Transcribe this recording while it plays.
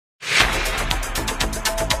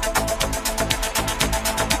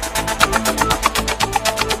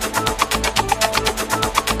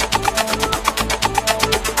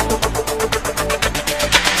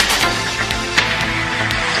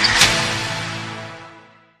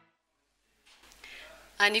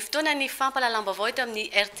Ny fotoana ny fampalalam-baovao eto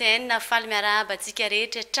amin'ny RTN faly miarahaba antsika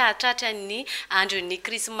rehetra tratratra ny andron'ny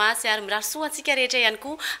krismasy ary mirasoa antsika rehetra ihany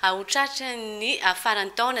koa ho tratra ny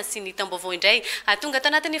farany taona sy ny taom-baovao indray. Tonga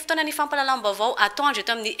tao anatin'ny fotoana ny fampalalam-baovao atoandro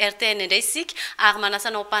eto amin'ny RTN indray isika ary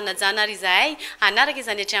manasanao mpanajana ary izahay anaraka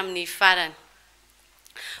izany hatramin'ny farany.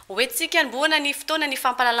 Oetsika mboana ny fotoana ny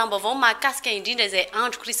fampalalam-baovao mahakasika indrindra izay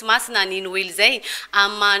andro krismasy na ny noely izay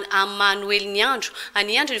amin'ny noely ny andro.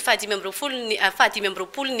 Ny andro ny fahadimy amby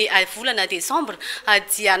roapolo ny volana desambra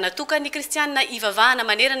dia natokany ny kristianina ivavahana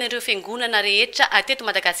manerana ireo fiangonana rehetra teto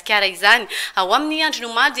Madagasikara izany. Ao amin'ny andro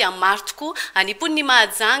nomaly dia maro tokoa ny poniny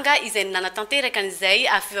mahajanga izay nanatanteraka an'izay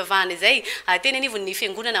fivavahana izay. Teny anivon'ny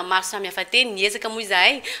fiangonana maro samihafa teny niezaka moa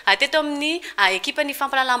izahay teto amin'ny ekipa ny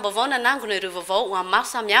fampalalam-baovao nanangona ireo vaovao maro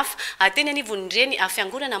samihafa teny anivon'ireny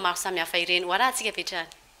fiangonana maro samihafa ireny. Ho arahantsika petrany.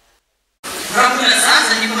 Raha mbola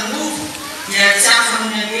zaza ny mpanova dia tsy afa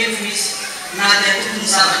amin'ny hevitra izy na dia tokony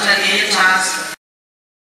zavatra rehetra azy.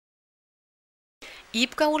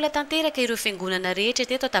 Ipoka olona tanteraka ireo fiangonana rehetra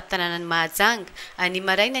teto an-tampon-tanànan'ny Mahajanga. Ny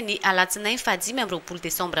maraina ny alatsinainy fahadimy amby roapolo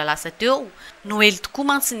desambra lasa teo. Noely tokoa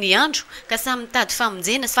mantsy ny andro ka samy mitady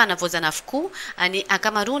famonjena sy fanavaozana avokoa ny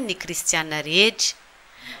ankamaroan'ny kristianina rehetra.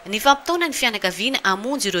 Ny fampitaona ny fianakaviana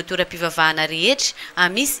amonjy ireo toeram-pivavahana rehetra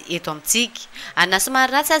misy eto amintsika. Na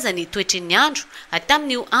somary ratsy aza ny toetry ny andro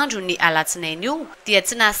tamin'io andro ny alatsinainy io dia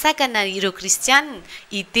tsy nahasakana ireo kristianina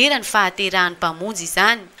idera ny fahaterahan'ny mpamonjy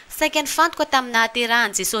izany. Saika ny fantoka tamin'ny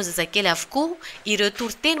nahaterahan Jesosy zazakely avokoa ireo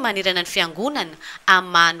toriteny manerana ny fiangonana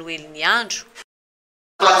amin'ny maha-noely ny andro.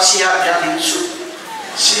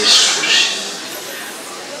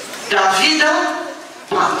 Davida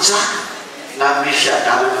mpanjaka na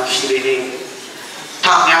mifiadanana firenena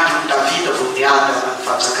tamin'ny andron'i Davida vao niadana ny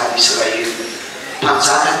fanjakana Israely.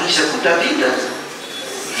 Mpanjaka iza koa Davida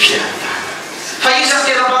fiadana. Fa iza ny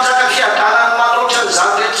tena mpanjaka fiadanana manoatra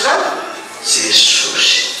n'izany rehetra zany?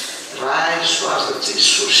 Jesosy. Raha isoaza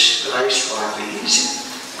Jesosy, raha isoavy izy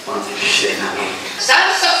amin'ny fiainana.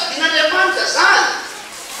 Zany safidian'Andriamanitra zany.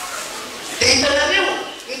 Dia hitanareo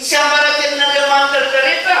ny tsy ambaraten'Andriamanitra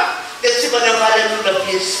rehetra dia tsy manambara ny olona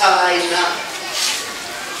besaina.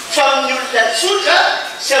 Fa amin'ny olona tsotra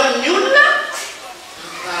sy amin'ny olona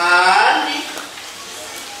rany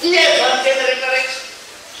ny evangely rehetrarehetra.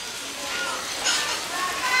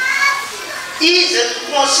 Izy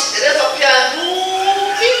no considéré fa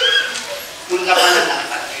mpianoky olona manana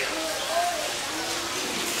valeur.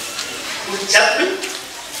 Olona jiaby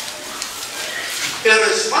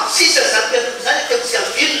heureusement sisa zany mpianoky zany teo tsy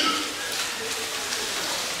avilona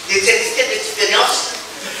dia tsy haitsika d'expérience.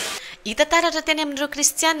 Hita taratra teny amin'ireo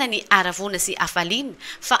kristianina ny aravona sy afaliana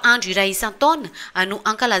fa andro iray isan-taona no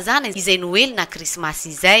ankalazana izay noely na krismasy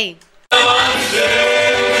izay.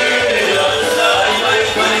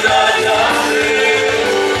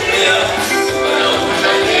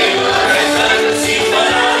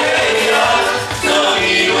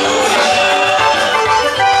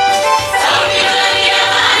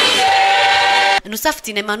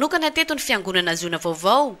 Nosafidina manokana teto ny fiangonana Ziona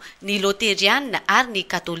Vaovao, ny Loteriana ary ny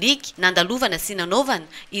Katolika nandalovana sy nanaovana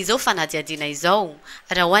izao fanadihadiana izao.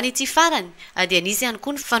 Raha ho an'ity farany dia nisy ihany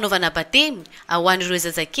koa ny fanaovana batemy ho an'ireo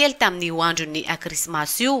zazakely tamin'ny andron'ny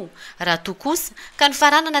krismasy io. Raha toa kosa ka ny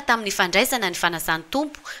faranana tamin'ny fandraisana ny fanasan'ny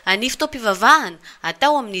tompo ny fotoam-pivavahana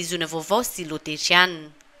atao amin'ny Ziona Vaovao sy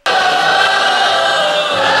Loteriana.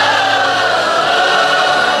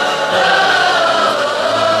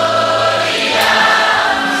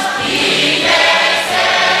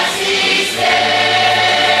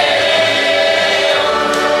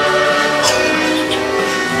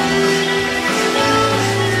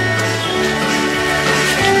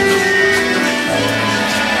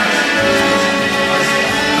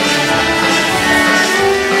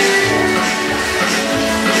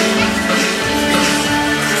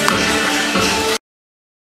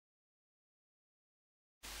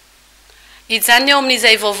 Izany eo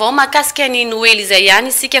amin'izay vaovao mahakasika ny noely izay ihany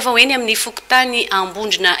isika fa hoeny amin'ny fokotany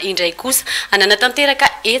ambondrina indray kosa. Nanatanteraka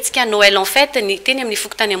hetsika Noël en fête ny teny amin'ny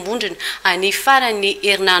fokotany ambondrina ny farany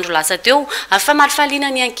herinandro lasa teo fa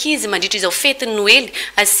malifaliana ny ankizy mandritra izao fetiny noely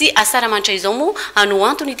sy asaramanitra izao moa no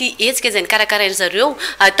antony ity hetsika izay nikarakarainy zareo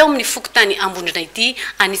atao amin'ny fokotany ambondrina ity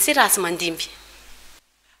anisy rasy mandimby.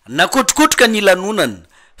 Nakotrokotroka ny lanonana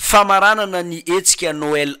famaranana ny hetsika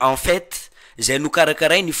Noël en fête izay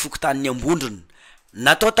nokarakaray ny fokotan'ny ambondrina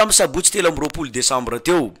natao tamin'ny sabotsy 13 desambra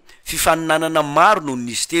teo. Fifaninanana maro no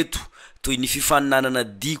nisy teto toy ny fifaninanana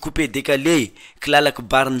di coupé décalé, kilalaky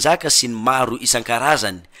barinjaka sy ny maro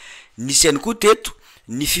isan-karazany. Nisy ihany koa teto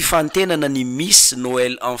ny fifantenana ny Miss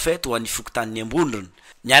Noël en fête ho an'ny fokotan'ny ambondrina.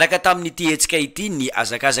 Niaraka tamin'ity hetsika ity ny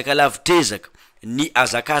azakazaka lavitrezaka ny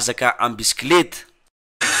azakazaka am bisikleta.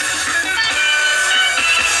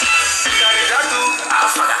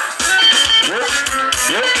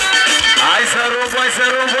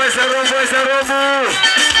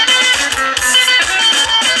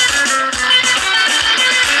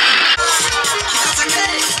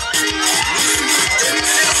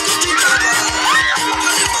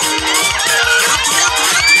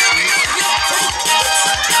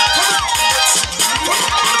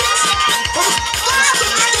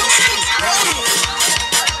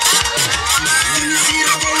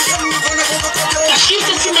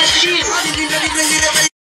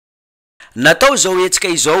 Natao zao etsika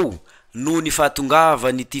izao no ny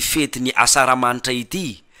fahatongavany ity fety ny asaramanitra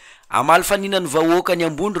ity amaly faninany vahoaka ny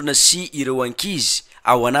ambondrona sy ireo ankizy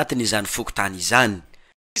ao anatin'izany fokotany izany.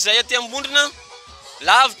 Izay aty ambondrona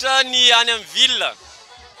lavitra ny any amin'ny ville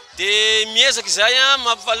de miezaka izay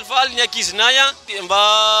mampifalifaly ny ankizinay mba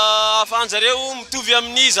ahafahanjareo mitovy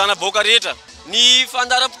amin'ny zanaboaka rehetra. Ny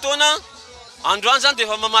fandaram-potoana androany zany de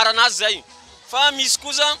efa mamarana azy zay fa misy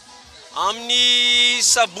kosa amin'ny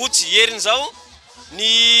sabotsy heriny zao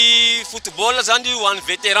ny football zany ho an'ny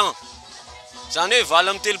vétéran zany hoe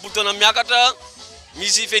vala amin'ny 3 taona miakatra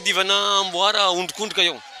misy fedivana amboara ondrikondrika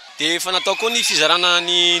eo de efa natao koa ny fizarana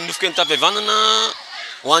ny nofoka ny tapiavanana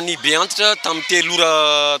ho an'ny be antitra tamin'ny 3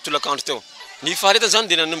 ora tolakandro teo. Ny fahareta zany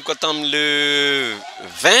de nanomboka tamin'ny le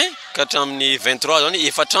 20 ka hatramin'ny 23 zany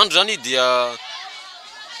efatrandro zany dia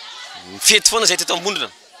fety foana zay teto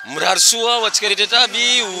ambondrona. Mirary soa ho atsika rehetra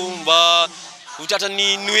aby mba ho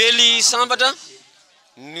tratran'ny Noely sambatra,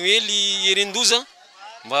 Noely herendoza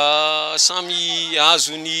mba samy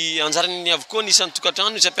azo ny anjarany avokoa ny isan'ny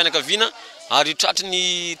tokantrano isany mpianakaviana ary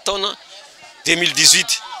tratran'ny taona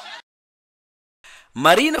 2018.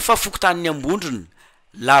 Marina fa fokotan'ny ambondrona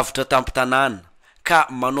lavitra tampitanana ka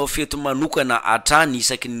manao feto manokana atrany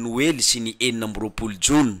isaky ny Noely sy ny 9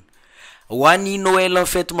 Jona. Ho an'ny Noël en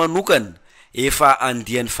feto manokana efa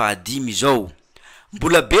andiany fahadimy izao.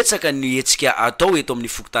 Mbola betsaka ny etsika atao eto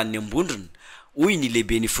amin'ny fokotan'ny ambondrona hoy ny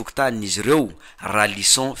lehibe ny fokotan'izy ireo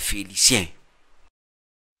Ralisson Félicien.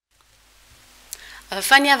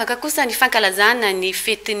 Faniavaka kosa ny fankalazana ny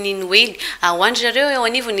fetin'ny Noely ho andrareo eo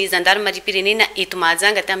anivon'ny zandarmariam-pirenena eto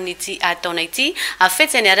Mahajanga tamin'ity taona ity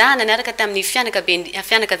fety ny arahana niaraka tamin'ny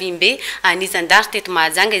fianakaviam-be ny zandary teto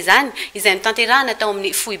Mahajanga izany izay nitanterahana tao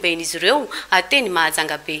amin'ny foiben'izy ireo teny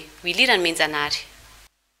Mahajanga be. Wilirany Menjanary.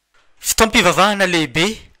 Fitaom-pivavahana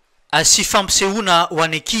lehibe sy fampisehoana ho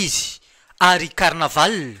an'ny ankizy ary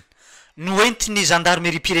carnaval no entiny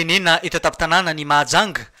zandarmeriam-pirenena eto Tapitanana ny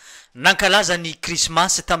Mahajanga nankalaza ny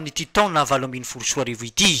Krismasy tamin'ity taona 2024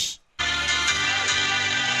 ity.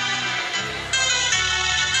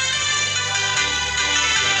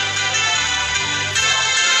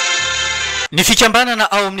 Ny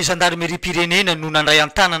fikambanana ao amin'ny zandarmeriam-pirenena no nandray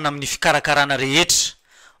antanana amin'ny fikarakarana rehetra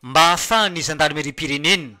mba ahafahan'ny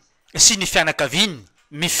zandarmeriam-pirenena sy ny fianakaviany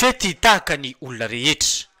mifety tahaka ny olona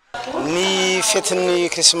rehetra. Ny fetin'ny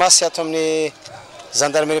Krismasy ato amin'ny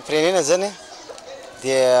zandarmeriam-pirenena zany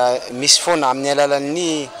dia misy foana amin'ny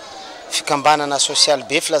alalan'ny fikambanana social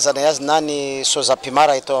be filazana azy na ny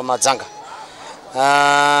sozapimara eto Mahajanga.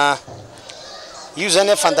 Io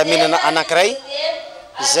zany fandaminana anankiray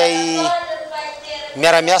izay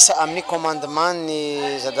miara-miasa amin'ny commandement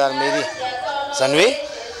ny gendarmerie. Zany hoe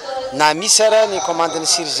na misy ara ny commandant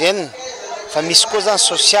surgène fa misy koa zany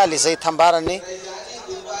social izay tambarany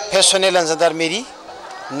personnel ny gendarmerie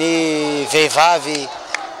ny vehivavy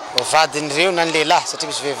vadin'ireo na ny lehilahy satria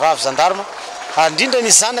misy vehivavy gendarme ary indrindra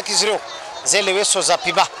ny zanaka izy ireo zay le hoe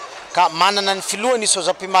sozapima ka manana ny filohany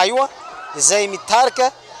sozapima io izay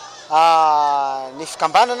mitarika ny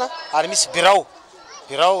fikambanana ary misy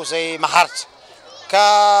birao zay maharitra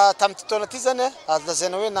ka tamin'ity taona ity zany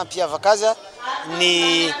lazaina hoe nampiavaka azy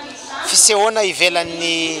ny fisehoana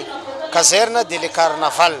ivelan'ny caserne de le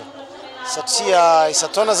carnaval satria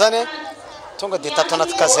isa-taona zany tonga de tato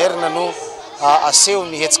anaty caserne no aseho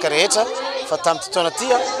ny hetsika rehetra fa tamin'ity taona ity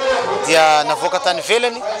dia navoaka tany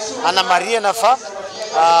velany anamariana fa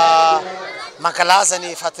mankalaza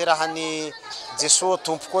ny fahaterahan'ny Jesoa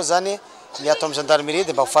tompo koa zany ny ato amin'ny gendarmerie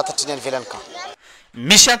de mba ho fantatry ny any velany ka.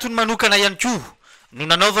 Misy antony manokana ihany koa no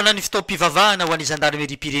nanaovana ny fitaom-pivavahana ho an'ny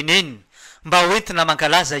zandarmeriam-pirenena mba hoentina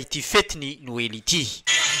mankalaza ity fetiny Noely ity.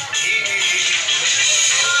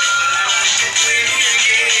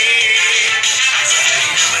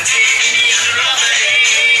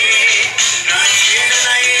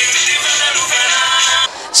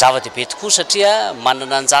 Zava-dehibe tokoa satria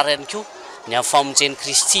manana anjara ihany koa ny amin'ny famonjeny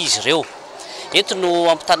Kristy izy ireo. Eto no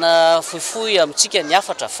ampitana fohifohy amintsika ny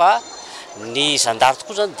afatra fa ny zandary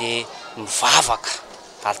tokoa zany dia mivavaka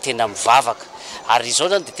ary tena mivavaka ary izao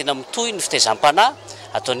zany dia tena mitohy ny fitaizam-panahy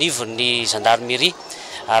ataon'ivon'ny gendarmerie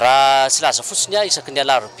raha tsy laza fotsiny a isaky ny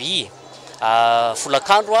alarobia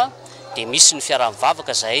folakandro a dia misy ny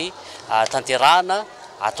fiarah-mivavaka izay tanterahana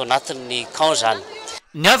atao anatin'ny camp zany.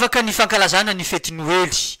 Niavaka ny fankalazana ny fety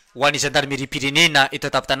Noely ho an'ny gendarmerie pirenena eto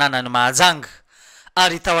an-tampon-tanàna ny Mahajanga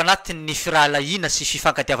ary tao anatin'ny firahalahiana sy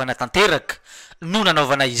fifankatiavana tanteraka no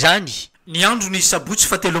nanaovana izany. Ny andro ny sabotsy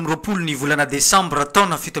 17 ny volana Desambra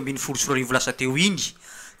taona 17 lasa teo iny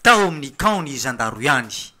tao amin'ny camp ny Zandaro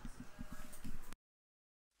ihany.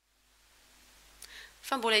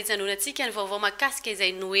 Fa mbola hijanonantsika ny vaovao mahakasika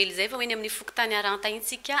izay Noely izay fa hoeny amin'ny fokotany aranta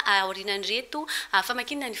intsika aorinan reto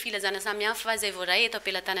famakinana ny filazana samihafa izay voaray eto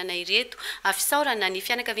ampelantanana ireto fisaorana ny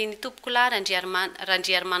fianakavian'ny tompokola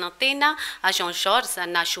Randriarmanantena Jean Georges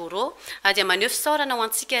na Joro dia maneho fisaorana ho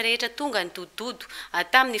antsika rehetra tonga ny dododo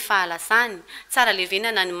tamin'ny fahalasany tsara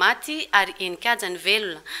levenana ny maty ary enikaja ny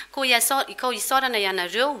velona ko isaorana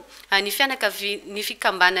ianareo ny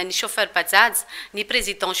fikambanan'ny chauffeur bajaj ny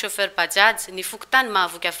président chauffeur bajaj ny fokotany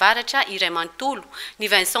mahavoky avaratra iray manontolo ny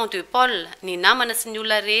Vincent de Paul ny namana sy ny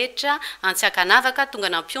olona rehetra antsiakanavaka tonga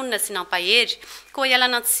nampionina sy nampahery ko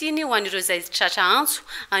ialana tsiny ho an'ireo izay tratra antso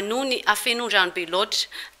noho ny afenondrano be loatra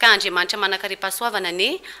ka Andriamanitra manakaripasoavana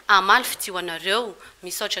ne amaly fitioanareo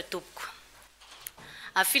misaotra tompoko.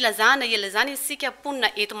 Filazana ela zany isika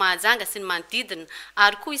ponina eto Mahajanga sy ny manodidina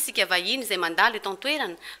ary koa isika vahiny izay mandalo eto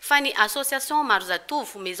an-toerana fa ny association maro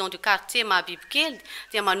zatovo maison du quartier Mahabibikely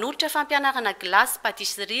dia manolotra fampianarana glace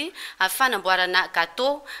pâtisserie fanamboarana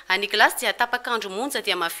gâteau ny glace dia tapakandro monja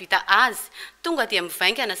dia mavita azy tonga dia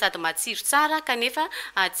mivaingana sady matsiro tsara kanefa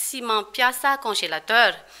tsy mampiasa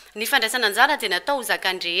congélateur. Ny fandraisana anjara dia natao ho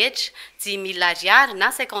zakany rehetra 10,000 ariary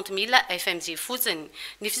na 50,000 FMJ fotsiny.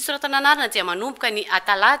 Ny fisoratana anarana dia manomboka ny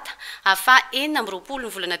atalata fa 4 ny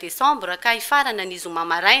volana Desambra ka ifarana ny zoma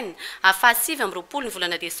maraina fa 7 ny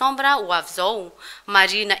volana Desambra ho avy zao.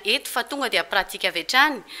 Marina eto fa tonga dia pratika avy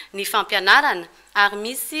hatrany ny fampianarana ary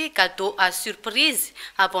misy cadeau surprise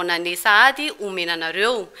bonne année sahady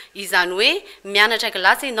omenanareo. Izany hoe mianatra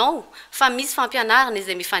glace ianao fa misy fampianarana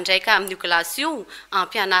izay mifandraika amin'ny glace io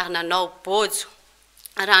ampianarana anao bojo.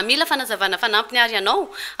 Raha mila fanazavana fanampiny ary ianao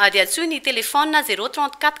dia antsoy ny telefona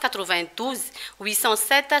 034 92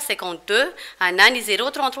 807 52 na ny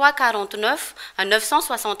 033 49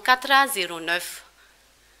 964 09.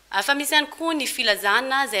 Fa misy ihany koa ny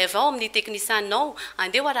filazana izay avao amin'ny teknisianao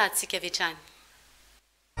andeha ho arahantsika avy hatrany.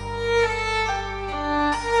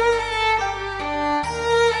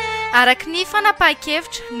 Araky ny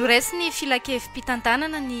fanapahan-kevitra noraisy ny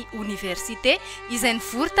filakevim-pitantanana ny université izay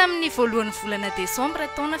nivory tamin'ny voalohan'ny volana Desambra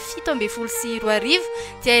taona 17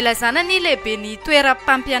 dia ilazana ny lehibe ny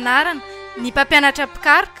toeram-pampianarana ny mpampianatra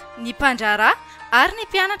pikaroka ny mpandrara ary ny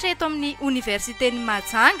mpianatra eto amin'ny université ny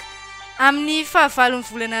Mahajanga amin'ny 9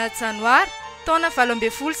 volana Janoary taona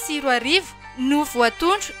 20 no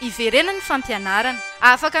voatondro iverena ny fampianarana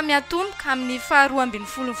afaka miatomboka amin'ny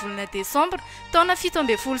 12 volana Desambra taona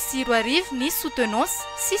 17 ny soutenance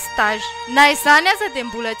sy stage. Na izany aza dia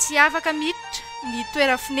mbola tsy afaka miditra ny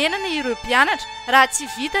toerafinenana ireo mpianatra raha tsy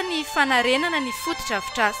vita ny fanarenana ny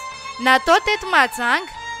fotodrafitrasa. Natao teto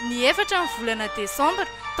Mahajanga ny 4 volana Desambra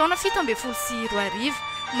taona 17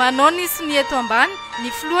 manao nisy ny eto ambany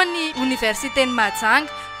ny filohan'ny université ny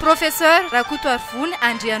Mahajanga professeur Rakoto Arvony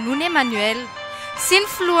Andrianony Emmanuel sy ny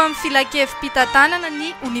filoha amin'ny filakevim-pitantanana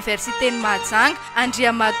ny université ny Mahajanga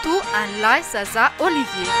Andriamato Anlahy Zaza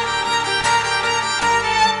Olivier.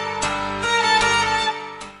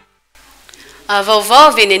 Vaovao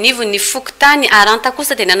avy eny anivon'ny fokotany aranta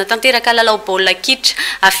kosa dia nanatanteraka lalao baolina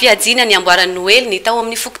kitra fiadiana ny amboaran'ny Noely ny tao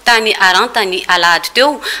amin'ny fokotany aranta ny alahady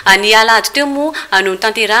teo. Ny alahady teo moa no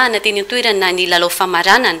nitanterahana teny an-toerana ny lalao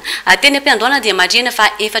famaranana. Teny am-piandohana dia marihana fa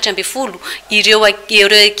 4 ireo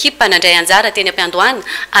ekipa nandray anjara teny am-piandohana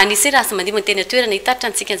anisy rasy mandiva ny teny an-toerana hitaritra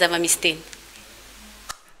antsika ny zava-misy teny.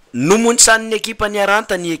 Nomontsany ekipa ny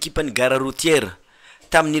aranta ny ekipa ny gara routière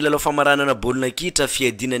tamin'ny lalao famaranana baolina kitra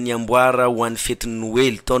fiadiana ny amboara ho an'ny fetin'ny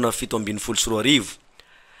Noely taona 17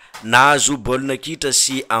 nahazo baolina kitra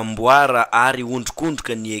sy amboara ary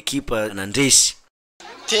ondrikondroka ny ekipa nandresy.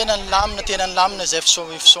 Tena ny lamina zay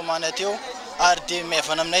fisomana teo ary dia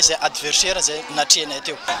mevana aminay zay adversaire zay natrena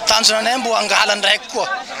teo. Tanjonanay mbo angala ndraiky koa.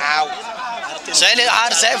 Zay le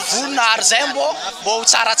ary zay vonona ary zay mbo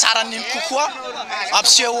tsaratsara niny kokoa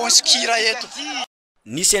ampiseho onskira eto.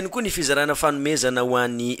 Nisy ihany koa ny fizarana fanomezana ho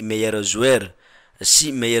an'ny meilleur joueur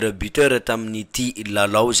sy meilleur buteur tamin'ity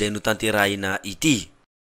lalao zay notanterahina ity.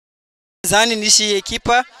 Zany nisy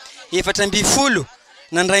ekipa 4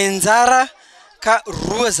 nandray anjara ka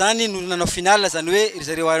roa zany no nanao final zany hoe ry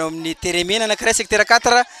zareo amin'ny terrain mena anankiray secteur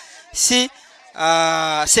 4 sy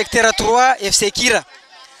secteur 3 FC Kira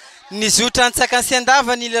nizotra antsaka sy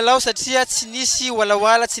andava ny lalao satria tsy nisy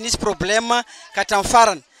walawala tsy nisy problème ka hatramin'ny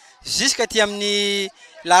farany jusqu'à ty amin'ny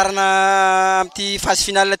larana amty phase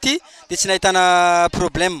finale ty de tsy nahitana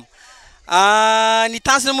problème ny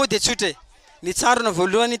tanjona moa de tsotra ny tsandrona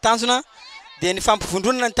voalohany tanjona de ny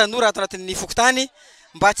fampivondronana ny tanora ato anatin'ny fokontany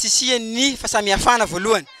mba tsy isian'ny fahasamihafana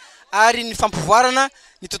voalohany ary ny fampivoarana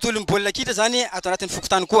ny tontolon'ny baolina kitra zany ato anatin'ny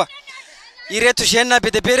fokontany koa ireto jeune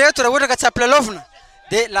be de be reto raha ohatra ka tsy ampilalaovina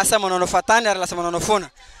de lasa manao fatany ary lasa manao foana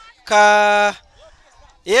ka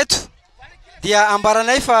eto dia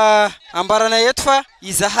ambaranay eto fa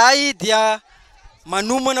izahay dia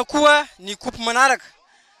manomana koa ny coupe manaraka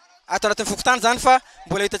ato anatin'ny fokontany zany fa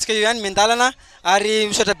mbola hitantsika eo ihany mendalana ary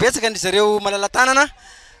misaotra betsaka ny zareo malalatanana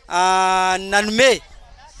nanome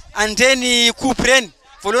andreny coupe reny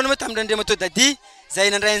voalohany moa tamin'ny André Matodadi zay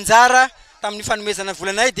nandray anjara tamin'ny fanomezana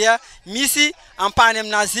volanay dia misy ampany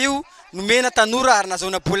aminazy io nomena tanora ary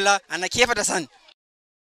nazona bola anakefatra zany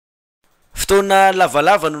fotoana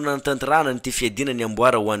lavalava no nantanterana ny fiadina ny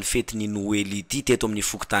amboara ho an'ny fetiny Noely ity teto amin'ny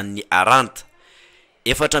fokontany Aranta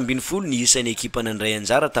 720 ny isan'ny ekipa nandray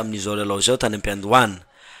anjara tamin'izao lalao zao tany am-piandohana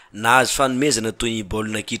nahazo fanomezana toy ny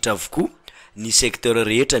baolina kitra avokoa ny secteur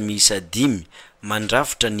rehetra miisa 5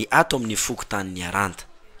 mandrafitra ny ato amin'ny fokontany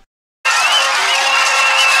Aranta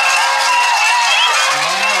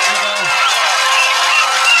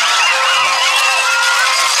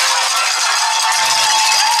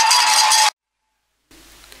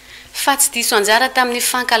fa tsy diso anjara tamin'ny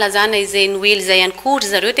fankalazana izay Noely zay ihany koa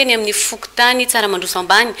zareo teny amin'ny fokontany tsara mandroso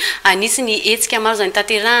ambany anisy hetsika maro zany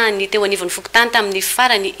tanterahany teo anivon'ny fokontany tamin'ny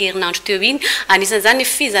farany herinandro teo iny anisan'izany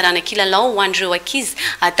fizarana kilalao ho an'ireo ankizy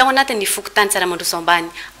atao anatin'ny fokontany tsara mandroso ambany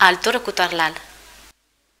Altora Kotarlala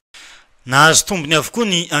nahazo tombony avokoa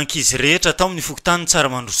ny ankizy rehetra tao amin'ny fokontany tsara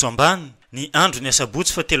mandroso ambany ny andro ny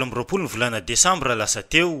asabotsy fa 13 ny volana desambra lasa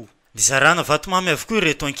teo dizarana vatomamy avokoa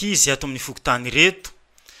ireto ankizy ato amin'ny fokontany reto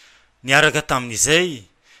niaraka tamin'izay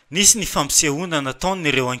nisy ny fampisehoana nataony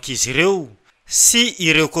ireo ankizy ireo sy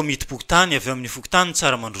ireo komity fokontany avy amin'ny fokontany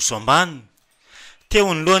tsara mandroso ambany teo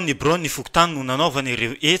ny lohany bron ny fokontany no nanaovana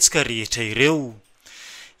ireo etsika rehetra ireo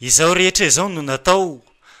izao rehetra izao no natao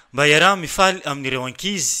mba iaraha mifaly amin'ireo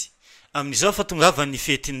ankizy amin'izao fa tongavan'ny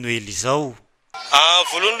fety Noely izao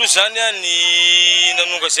voalohany aloha zany ny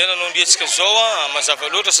nanonga zay nanao ndretsika zao mazava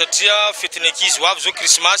loatra satria fetiny ankizy ho avy zao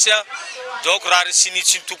krismasy donc raha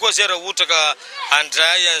resinitsiny tokoa zay raha ohatra ka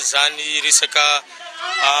andray an'izany resaka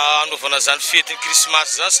anaovana zany fetiny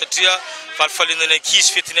krismasy zany satria falifalinany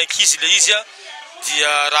ankizy fetiny ankizy le izy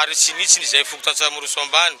dia raha resinitsiny izay fokontany tsara mandroso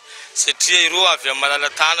ambany satria ireo avy amin'ny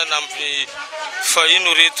malalatanana amin'ny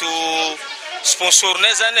fahino reto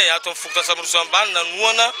sponsornay zany ato amin'ny fokontany tsara mandroso ambany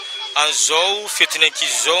nanoana an'izao fetiny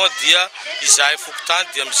ankizy zao dia izahay fokontany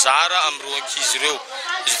dia mizara amin'ireo ankizy ireo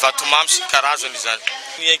izy vatomamy sy karazany zany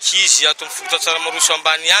ny ankizy ato amin'ny fokontany tsara mandroso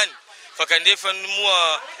ambany ihany fa kanefa ny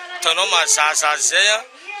moa tanao mahazaza zay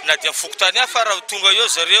na dia fokontany hafa raha tonga eo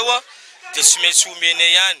zareo dia tsy maintsy omena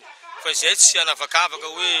ihany fa izay tsy anavakavaka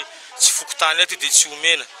hoe tsy fokontany eto dia tsy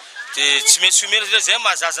omena dia tsy maintsy omena satria zay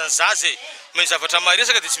mahazaza ny zaza mainy zavatra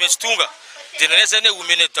maresaka dia tsy maintsy tonga dia nanay zany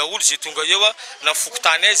omena daholo zay tonga eo na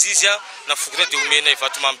fokontany azy izy na fokontany dia omena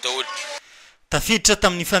vatomamy daholo tafiditra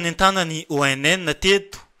tamin'ny fanentana ny ONN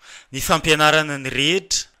teto ny fampianarana ny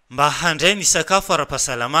rehetra mba handray ny sakafo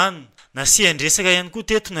ara-pahasalamana nasiandresaka ihany koa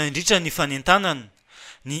teto nandritra ny fanentanana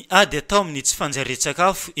ny ady atao amin'ny tsy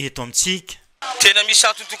fanjarian-tsakafo eto amintsika tena misy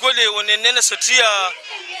antony tokoa le ONN satria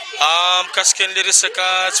mikasika an'le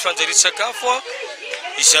resaka tsy fanjarian-tsakafo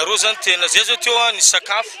izareo zany tena zay zao teo ny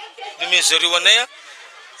sakafo nomeny zareo anay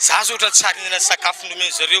za zao ohatra tsarinana sakafo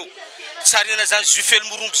nomeny zareo tsarinana zany jufely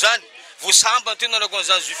morongo zany voasamba tena nanako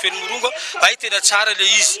an'izany jufely morongo ay tena tsara le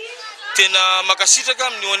izy tena makasitraka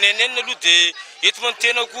amin'ny ONN aloha dia eto man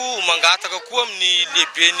tenako mangataka koa amin'ny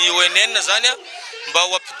lehibe ny ONN zany mba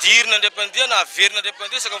ho ampidirina andriam-pandeha na averina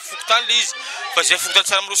andriam-pandeha saka fokontany le izy fa zay fokontany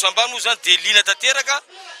tsara mandroso ambany moa zany dia lina tanteraka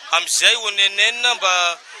amin'izay ONN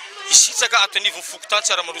mba isitsaka ato anivon'ny fokontany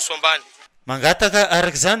tsara mandroso ambany mangataka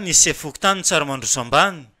araka zany ny se fokontany tsara mandroso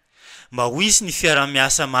ambany mba ho isy ny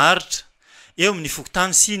fiara-miasa maharitra eo amin'ny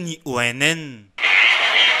fokontany sy ny ONN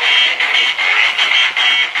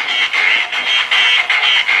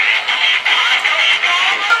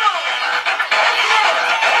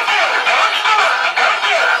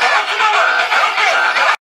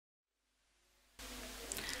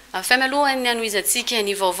Famialohany anoizatsika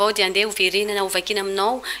ny vaovao dia andeha hoverenana hovakina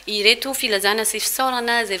aminao ireto filazana sy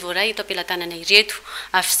fisaorana zay voaray eto ampelantanana ireto.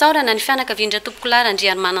 Fisaorana ny fianakaviandra tompoko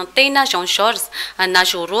larandriary manantena Jean Georges na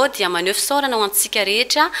Joro dia maneho fisaorana ho antsika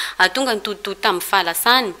rehetra tonga nitototo tamin'ny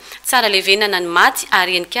fahalasany. Tsara levenana ny maty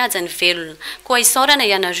ary enikaja ny velona. Koa isaorana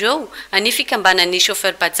ianareo ny fikambanan'ny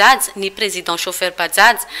chauffeur bajaj, ny président chauffeur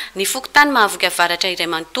bajaj, ny fokotany mahavoky avaratra iray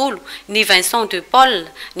manontolo, ny Vincent de Paul,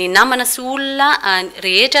 ny namana sy olona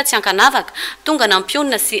rehetra tsy ankanavaka tonga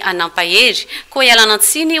nampionina sy anampahery. Koa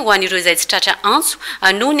ialanatsiny ho an'ireo izay tsy tratra antso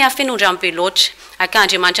noho ny afenondrambe loatra.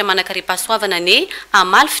 Akandriamanitra manakaripasoavana ne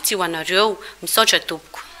amaly fity ho anareo. Misaotra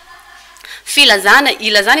tompoko. Filazana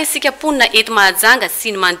ilazana isika ponina eto Mahajanga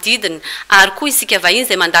sy ny manodidina ary koa isika vahiny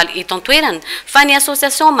izay mandalo eto an-toerana fa ny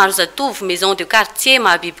association maro zatovo maison de quartier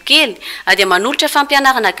mahabibikely dia manolotra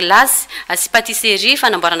fampianarana glasy sy patisserie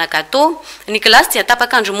fanamboarana gâteau. Ny glasy dia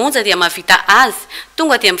tapakandro monja dia mahavita azy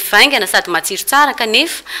tonga dia mivaingana sady matsiro tsara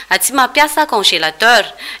kanefa tsy mampiasa congélateur.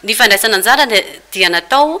 Ny fandraisana anjara dia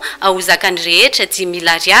natao ho zakany rehetra 10 000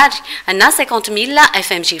 ariary na 50 000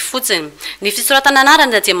 FMG fotsiny. Ny fisoratana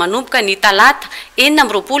anarana dia manomboka ny talata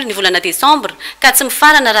 4 ny volana Desambra ka tsy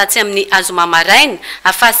mifarana raha tsy amin'ny azoma maraina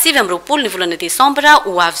fa 7 ny volana Desambra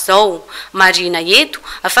ho avy zao. Marina eto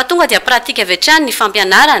fa tonga dia pratika avy hatrany ny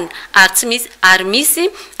fampianarana ary misy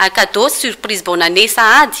cadeau surprise bonne année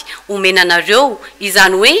sahady omenanareo.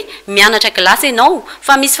 Izany hoe mianatra glasy ianao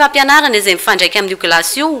fa misy fampianarana izay mifandraika amin'io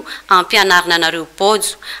glasy io ampianarana anareo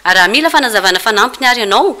pojo. Raha mila fanazavana fanampiny ary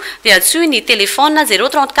ianao dia atsoy ny telefona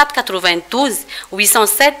 034 92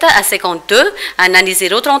 807 52 na ny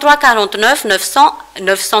 033 49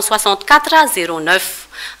 964 09.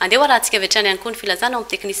 Andeha raha tsika avy hatrany ihany koa ny filazana amin'ny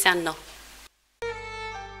teknisianinao.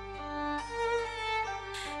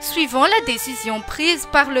 Suivant la décision prise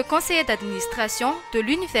par le conseil d'administration de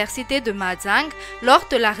l'université de Mahajanga lors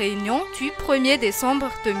de la réunion du 1er décembre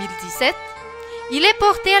 2017, il est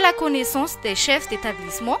porté à la connaissance des chefs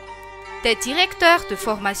d'établissement, des directeurs de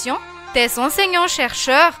formation, des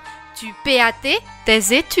enseignants-chercheurs, du PAT,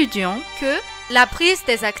 des étudiants que la prise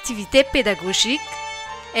des activités pédagogiques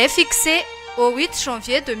est fixée au 8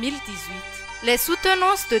 janvier 2018. Les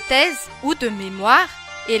soutenances de thèse ou de mémoire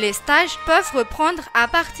et les stages peuvent reprendre à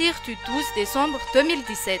partir du 12 décembre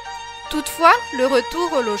 2017. Toutefois, le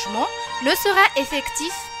retour au logement ne sera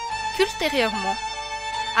effectif qu'ultérieurement,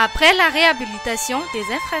 après la réhabilitation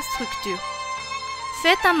des infrastructures.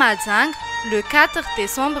 Faite à Mahajanga le 4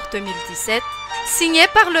 décembre 2017, signé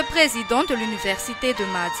par le président de l'université de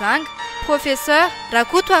Mahajanga, professeur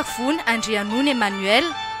Rakutwarfun Andrianoun Emmanuel,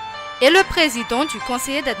 et le président du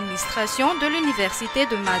conseil d'administration de l'université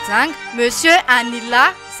de Mahajanga, M.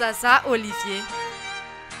 Anila Zaza Olivier.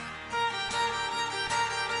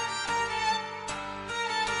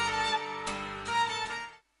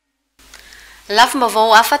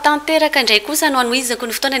 Lafim-baovao hafa tanteraka indray kosa no anoizako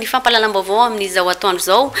ny fotoana ny fampahalalam-baovao amin'izao atoandro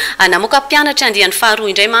zao. Namoaka mpianatra andiany faharoa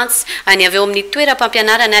indray mantsy any avy eo amin'ny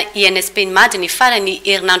toeram-pampianarana INSP ny Mady ny farany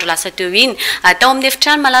herinandro lasa teo iny. Atao amin'ny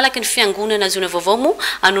efitrano malalaky ny fiangonana zona vaovao moa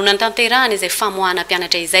anona ny tanterahana izay famoahana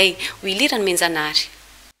mpianatra izay ho ilirany Menjanary.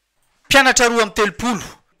 Mpianatra roa amin'ny 30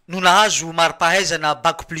 no nahazo mari-pahaizana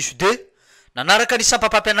bac plus 2 nanaraka ny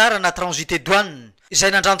sampam-pampianarana transité douane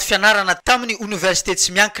izay nandranto fianarana tamin'ny université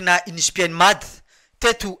tsy miankina INSP ny Mady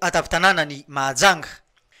teto ataptanana ny Mahajanga.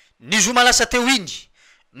 Ny zoma lasa teo iny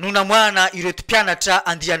no namoahana ireto mpianatra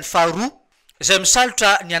andiany faharoa izay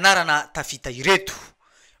misalotra ny anarana tafita ireto.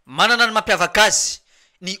 Manana ny mampiavaka azy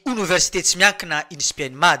ny université tsy miankina INSP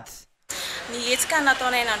ny Mady. Ny etsika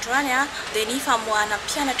nataonay nandroany dia ny famoahana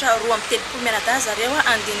mpianatra roa amin'ny 30 mianadahy zareo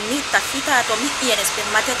andin'ny tafita atao amin'ny INSP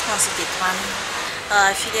ny Mady transité douane.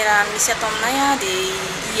 Filière misy atao aminay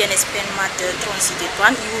dia INSP ny Mady transité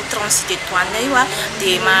douane. Io transité douane io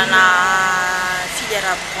dia manana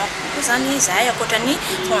filière banque zany izahay akoatrany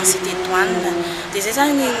transité douane. Dia zay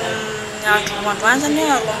zany androany zany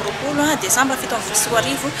 20 Desambra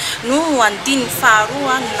 7 no andiny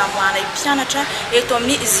faharoa no namoahanay mpianatra eto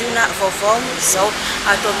amin'ny ziona vaovao izao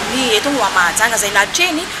ato amin'ny eto ho Mahajanga zay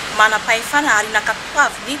latreny manam-pahefana ary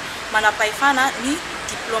nakapaviny manam-pahefana ny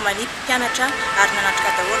diplôman'ny mpianatra ary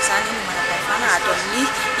nanatrika daholo zany ny manam-pahefana ato amin'ny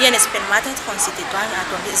INSP ny Mady transité douane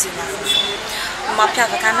ato amin'ny ziona vaovao.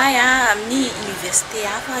 Mampiavaka anay amin'ny université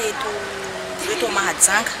hafa eto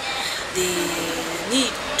Mahajanga dia ny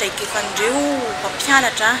traikefandreo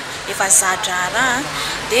mpampianatra efa zatra raha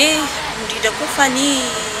dia indrindra koa fa ny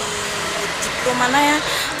diplômanay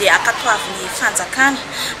dia akatoavy ny fanjakana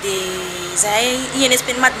dia zahay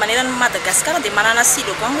INSP-NMAD manerana Madagasikara dia manana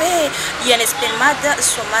slogan hoe INSP-NMAD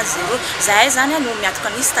chômage zéro. Zahay zany no miatoka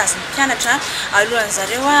ny stage ny mpianatra alohan'ny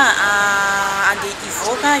zareo andeha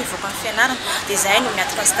hivoaka ny fianarana dia zahay no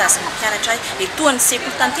miatoka ny stage ny mpianatra etoany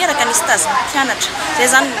sekoly tanteraka ny stage ny mpianatra. Zay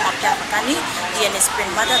zany no mampiavaka ny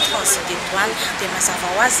INSP-NMAD transit de douane dia mazava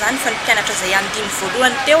ho azy zany fa ny mpianatra zay andiny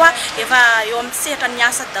voalohany teo efa eo amin'ny sehatra ny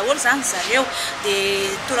asa daholo zany zareo dia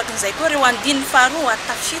torakin'izay koa reo andiny faharoa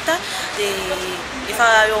tafita dia efa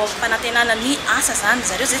eo ampanantenana ny asa zany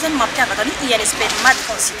zareo. Zay zany mampiavaka ny INSP-NMAD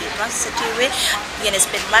transit de douane satria hoe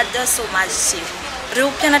INSP-NMAD chômage zéro. Reo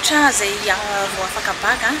mpianatra zay vao afaka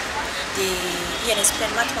baka dia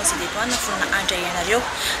INSP-NMAD transit de douane vonona andray anareo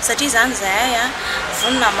satria zany zahay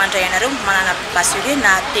vonona mandray anareo manana bachelier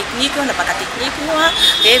na teknika na baka teknika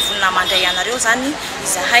dia vonona mandray anareo zany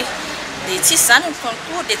izahay dia tsisy zany ny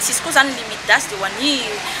concours dia tsisy koa zany limite d'âge dia ho an'ny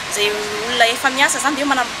zay olona efa miasa zany dia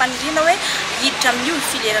manampanirina hoe hiditra amin'io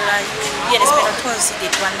filière INSP-NMAD transit de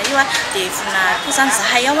douane io dia vonona koa zany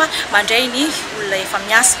zahay ao mandray ny olona efa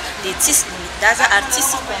miasa dia tsisy limite d'âge ary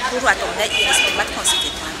tsisy concours atao aminay INSP-NMAD transit de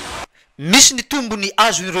douane. Misy ny tombony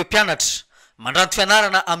azon'ireo mpianatra mandranto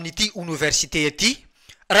fianarana amin'ity université ity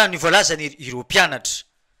raha ny voalazany ireo mpianatra.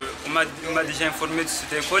 On m'a déjà informé de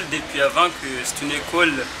cette école depuis avant que c'est une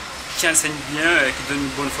école qui enseigne bien, qui donne une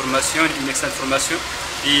bonne formation, une excellente formation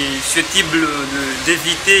et susceptible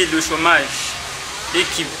d'éviter le chômage et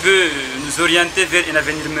qui peut nous orienter vers un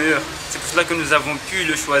avenir meilleur. C'est pour cela que nous avons pu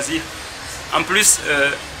le choisir. En plus,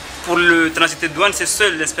 pour le transit de douane, c'est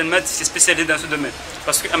seul l'INSP-NMAD qui s'est spécialisé dans ce domaine.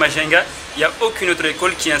 Parce qu'à Majenga, il n'y a aucune autre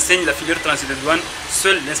école qui enseigne la filière transit de douane,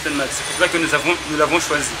 seul l'INSP-NMAD. C'est pour cela que nous l'avons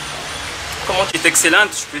choisi. Comment est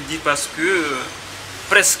excellente, je peux dire, parce que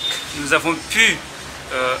presque nous avons pu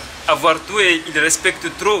avoir tout et il respecte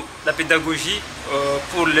trop la pédagogie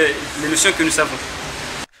pour les notions que nous savons.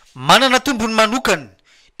 Manana tombony manokana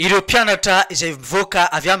ireo mpianatra izay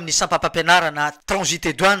mivoaka avy amin'ny sampam-pampianarana transit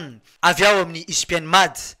de douane avy ao amin'ny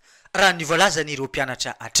INSP-NMAD raha ny voalazany ireo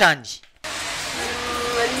mpianatra hatrany.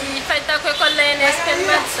 Ny fahitako école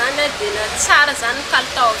INSP-NMAD zany dia tsara zany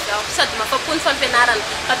kalitao avy ao sady mafapo ny fampianarana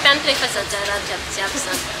fa mpianatra efa zajara jiabijiaby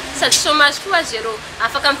zany sady chômage koa zéro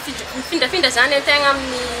afaka mifindrafindra zany antegna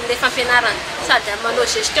amin'ny fampianarana sady manao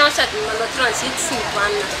gestion sady manao transit sy ny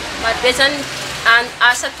douane marobe zany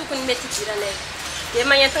asa tokony mety idiranay dia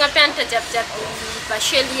magnentana mpianatra jiabijiaby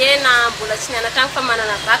bachelier na mbola tsy nianatra agny fa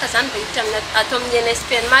manana baka zany mba hiditra atao amin'ny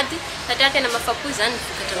INSP-NMAD satria tena mafapo zany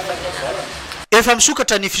vokatra ny fampianarana. Efa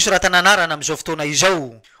misokatra ny fisoratana anarana amin'izao fotoana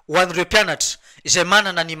izao ho an'ireo mpianatra izay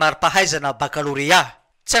manana ny mari-pahaizana baccalauréat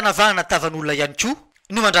tsy hanavahana tavan'olona ihany koa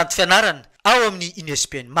no mandranto fianarana ao amin'ny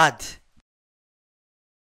INSP-NMAD.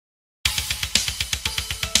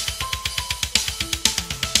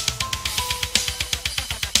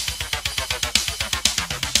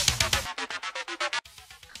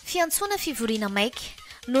 Fiantsona fivoriana maika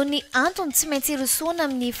no ny antony tsy maintsy rosoana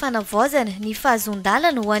amin'ny fanavaozana ny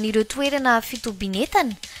fahazon-dalana ho an'ireo toerana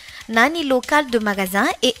fitobinetana na ny local de magasin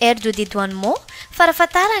et aire de dédouanement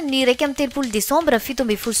farafatarany ny 1 décembre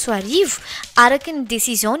 2017 araky ny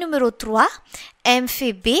décision numéro 3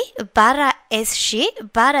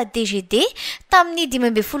 MFB/SG/DGD tamin'ny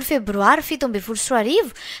 15 févroary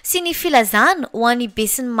 2017 sy ny filazana ho an'ny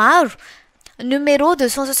besin'ny maro numéro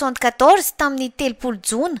 274 tamin'ny 3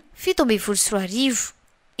 jona 2017.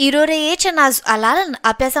 Ireo rehetra nazo alalana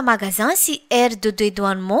apiasa magasin sy aire de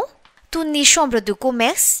dédouanement toy ny chambre de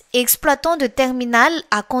commerce, exploitant de terminal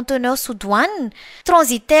à conteneurs sous douane,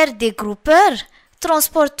 transitaires des groupeurs,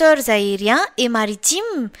 transporteurs aériens et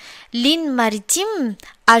maritimes, lignes maritimes,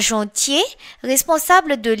 agentiers,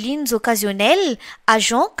 responsables de lignes occasionnelles,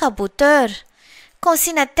 agents caboteurs,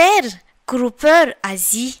 consignataires, groupeurs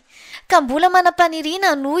Asie. Ka mbola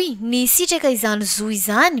manampanirina noy ny sitraka izany zo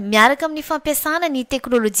izany miaraka amin'ny fampiasana ny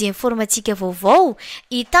teknolojia informatika vaovao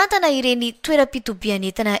hitantana ireny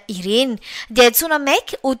toeram-pitobianetana ireny dia antsona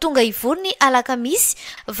maika ho tonga ivorony alakamisy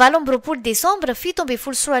 20 décembre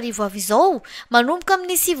 2017 avy izao manomboka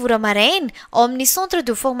amin'ny 7 maraina ao amin'ny centre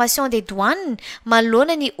de formation des douanes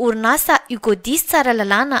manoloana ny orinasa ugodis tsara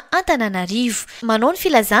lalàna Antananarivo manao ny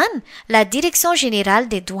filazana la direction générale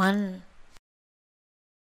des douanes.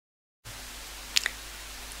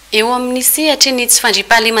 Eo amin'ny sehatra ny tsy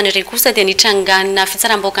fandriampahalemana ireny kosa dia nitranganina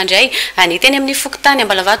fitsaram-bahoaka indray ny teny amin'ny fokontany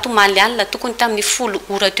Ambalavato Malialina tokony tamin'ny 10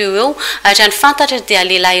 ora teo eo hatrany fantatra dia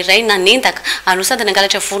lehilahy iray nanendaka no sady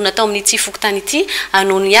nangalatra vorona tao amin'ny ity fokontany ity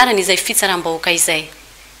no niarana izay fitsaram-bahoaka izay.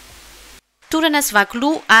 Torana sy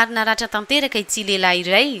vakilo ary naratra tanteraka ity lehilahy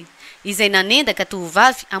iray izay nanendaka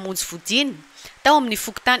tovovavy amonjy fodiany tao amin'ny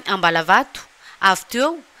fokontany Ambalavato. Avy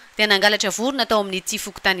teo dia nangalatra vorona tao amin'ity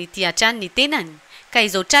fokotany ity hatrany ny tenany ka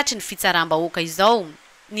izao tratry ny fitsaram-bahoaka izao.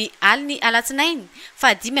 Ny aliny alatsinainy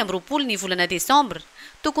fa 5 ny volana desambra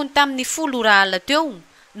tokony tamin'ny 10 alina teo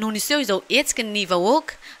no niseho izao etsiky ny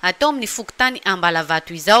vahoaka atao amin'ny fokotany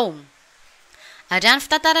Ambalavato izao. Arany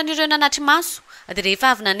fitantaran'ireo nanatry maso dia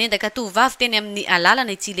rehefa avy nanendaka tovovavy teny amin'ny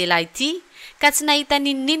alalana ity lehilahy ity ka tsy nahita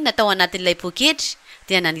ninninona tao anatin'ilay poketra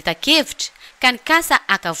dia nanita-kevitra ka nikasa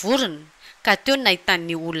akavorona ka teo ny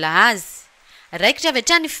nahitan'ny olona azy. Raikitra avy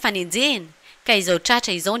hatrany ny fifanenjehana ka izao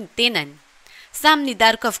tratra izao ny tenany. Samy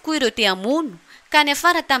nidaroka avokoa ireo te hamono ka ny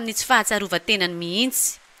afara tamin'ny tsy fahatsarovan-tenany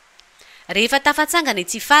mihitsy. Rehefa tafatsangana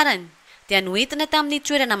ity farany dia noentina tamin'ny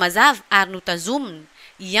toerana mazava ary notazomina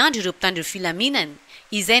iandro ireo mpitandro filaminana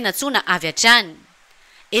izay natsoina avy hatrany.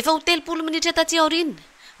 Efa ho 30 minitra taty aoriana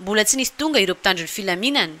mbola tsy nisy tonga ireo mpitandro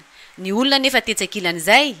filaminana. Ny olona nefa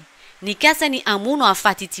tetsakilan'izay nikasa ny amono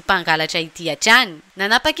ahafaty ity mpangalatra ity hatrany.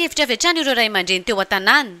 Nanapa-kevitra avy hatrany ireo ray aman-dreny teo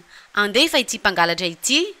an-tanàna andefa ity mpangalatra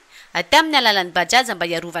ity tamin'ny alalan'ny bajaja mba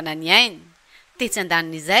hiarovana ny ainy.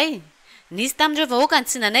 Tetsan-danin'izay nisy tamin'ireo vahoaka ny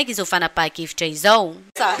tsy nanaiky izao fanapahan-kevitra izao.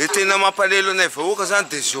 Le tena mampalelo anay vahoaka zany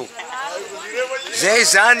dia zao. Zay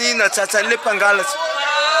zany natsatsan'ilay mpangalatra.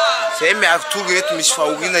 Zay miaro tolo eto misy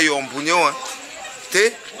fahoriana eo ambony eo.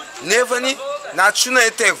 Dia nefany natsona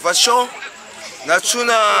intervention,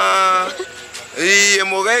 natsona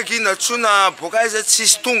hémorragie, natsona bokaiza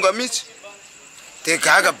tsisy tonga mihitsy. Dia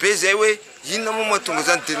gaga be zay hoe inona moa mahatonga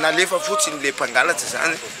zany dia nalefa fotsiny le mpangalatra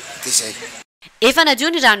zany dia zay. Efa nadio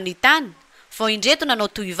ny rano ny tany vao indreto nanao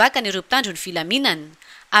tohivaka n'ireo mpitandro ny filaminana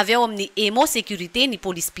avy ao amin'ny emo sécurité ny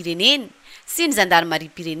polisy pirenena sy ny gendarmerie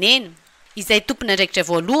pirenena izay tompony andraikitra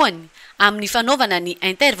voalohany amin'ny fanaovana ny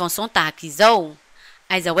intervention tahaka izao.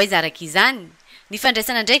 Aiza ho aiza araka izany ny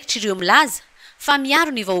fandraisana andraikitra ireo milaza fa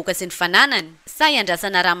miaro ny vahoaka sy ny fananany sa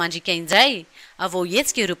iandrasana raha mandrika indray avao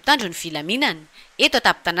hetsika ireo mpitandro ny filaminana eto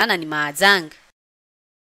atapy-tanàna ny Mahajanga.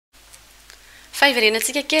 Fa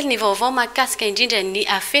iverenantsika kely ny vaovao mahakasika indrindra ny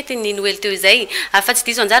fetiny Noely teo izay fa tsy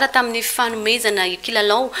diso anjara tamin'ny fanomezana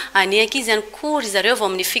kilalao ny ankizy ihany koa ry zareo vao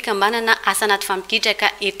amin'ny fikambanana asa anaty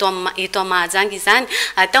fampikitraka eto Mahajanga izany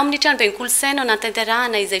tao amin'ny trano ben'ny kolontsaina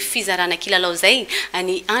natanterahana izay fizarana kilalao izay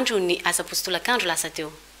ny andron'ny asa apostolak'andro lasa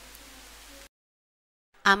teo.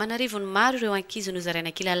 Amanarivony maro ireo ankizy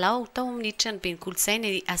nozaraina kilalao tao amin'ny trano ben'ny kolontsaina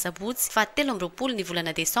ny Asabotsy fa 13 ny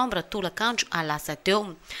volana desambra tolak'andro alasa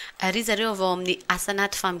teo. Ry zareo vao amin'ny asa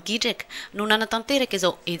anaty famigitraka no nanatanteraka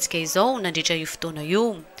izao etsika izao nandritra io fotoana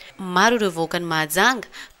io. Maro ireo vahoaka ny Mahajanga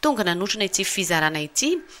tonga nanotrona ity fizarana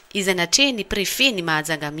ity izay natrehiny prefet ny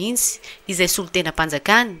Mahajanga mihitsy izay solotena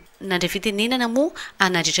mpanjakana nandray fitenenana moa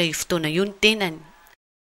nandritra io fotoana io ny tenany.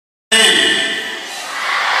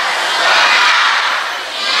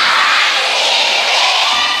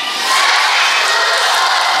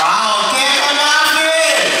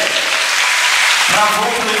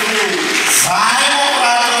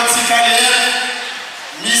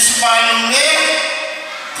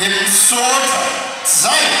 Dia misotra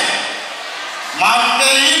zay manome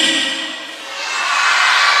ino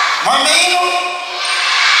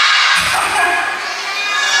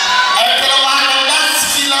tena manana tsy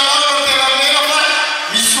kilalao tena mena fa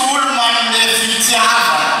misy olo manome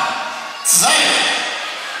fitiavana zay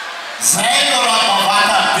no raha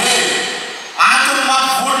bavata be antony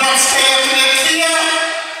mampivolona antsika ekirekia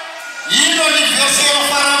ino anniversaire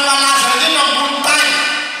farany malaza ino ambony tany.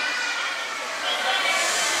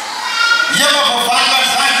 Ia bavata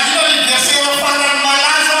zany ino anniversaire farany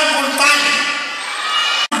malaza ambony tany.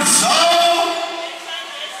 Zao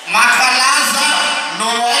makalaza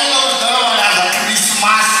Noël zareo malaza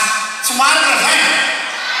Christmas. Tsy marina zany.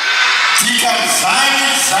 Dikan'izany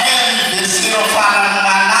zay anniversaire farany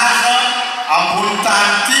malaza ambony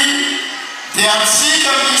tany ity dia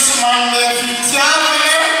antsika misy manome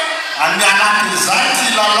fitiavana amin'ny anatin'izany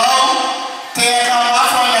kilalao tehaka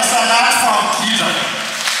mafy amin'ny asa anaty fampikitrana.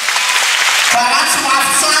 Fa raha tsy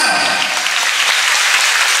mafy tsara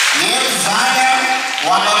eto zany ho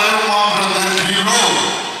anareo membre de bureau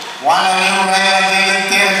ho anareo ray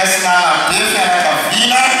aman-dreny sy nanabe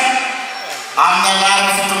fianakaviana amin'ny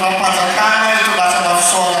anarany fitondram-panjakana itondrasana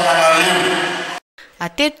fisaorana anareo.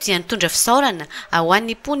 Ateto dia nitondra fisaorana ho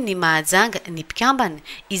an'ny mponiny Mahajanga ny mpikambana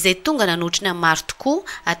izay tonga nanotrina maro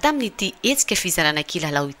tokoa tamin'ity etsika fizarana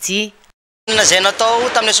kilalao ity. Zay natao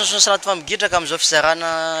tamin'ny association anaty famigitraka amin'izao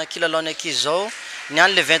fizarana kilalao ny ankizy zao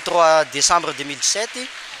niany le 23 décembre 2017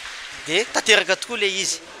 dia tanteraka tokoa le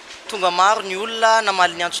izy. Tonga maro ny olona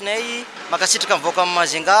namaly ny antsonay makasitraka mivoaka amin'ny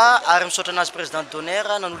Majunga ary misaotra anazy président d'honneur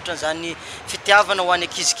nanolotra an'izany fitiavana ho an'ny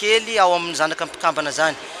ankizy kely ao amin'ny zanaka mpikambana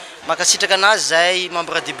zany. makasitraka anazy zay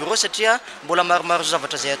membre de bureau satria mbola maromaro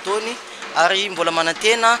zavatra zay ataony ary mbola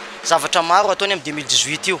manantena zavatra maro ataony amin'ny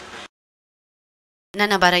 2018 io.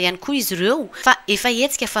 Nanambara ihany koa izy ireo fa efa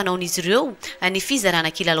hetsika fanaon'izy ireo ny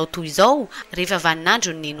fizarana kilalao toy izao rehefa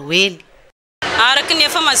vaninandro ny Noely. Araky ny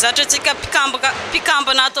efa mazatra antsika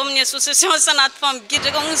mpikambana ato amin'ny association sanaty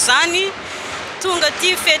famigidrika moa zany tonga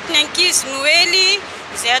ty fetiny ankizy Noely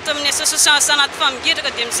izay ato amin'ny association sanaty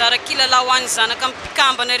famigidrika dia mizara kilalao ho an'ny zanaka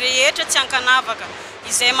mpikambana rehetra tsy ankanavaka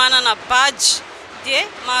izay manana badge dia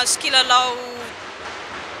mahazo kilalao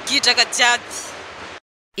gidraka jiaby.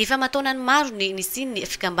 Efa mataonany maro ny siny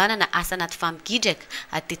fikambanana asa anaty famigidraka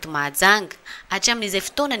teto Mahajanga. Hatramin'izay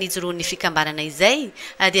fotoana nijoroan'ny fikambanana izay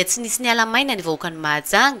dia tsy nisy nialamaina ny vahoaka ny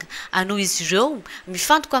Mahajanga noho izy ireo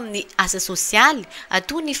mifantoka amin'ny asa sosialy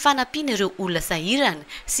toy ny fanampiana ireo olona sahirana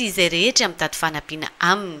sy izay rehetra mitady fanampiana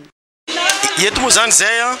aminy. Eto moa zany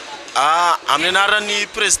zay amin'ny anaran'ny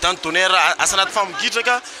président d'honneur asa anaty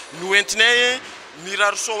famigidraka no entinay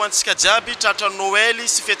miraroso ho antsika jiaby tratra Noely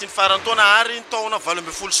sy fetiny farantaona ary ny taona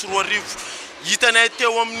 2024. Hitanay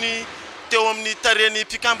teo amin'ny tareny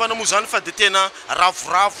mpikambana moa zany fa dia tena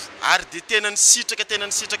ravoravo ary dia tena nisitraka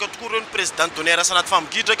tokoa ireo ny président d'honneur asa anaty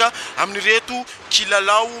famigidraka amin'ireto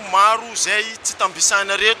kilalao maro zay tsy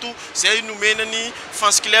tambisana reto zay nomenany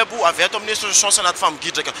fans club avy ato amin'ny association asa anaty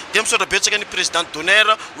famigidraka. Dia misaotra betsaka ny président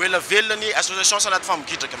d'honneur ho ela velona ny association asa anaty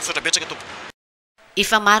famigidraka. Misaotra betsaka tompo.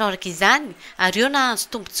 Efa maro araka izany ireo nahazo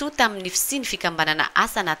tombontsoa tamin'ny fisiny fikambanana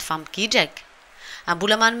asa anaty famigidraka.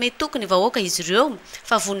 Mbola manome toky ny vahoaka izy ireo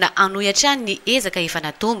fa vonina anohy hatrany ny ezaka efa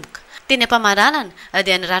natomboka. Teny ampamaranana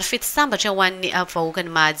dia nirary fety sambatra ho an'ny vahoaka ny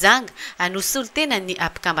Mahajanga nosolo tena ny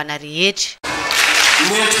mpikambana rehetra.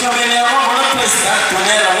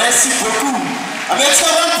 Merci beaucoup.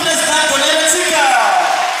 Président d'honneur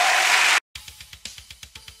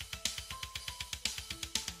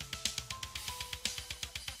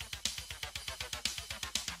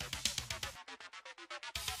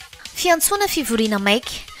Fiantsona fivoriana maika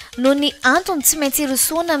no ny antony tsy maintsy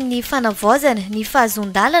irosoana amin'ny fanavaozana ny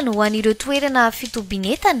fahazondalana ho an'ireo toerana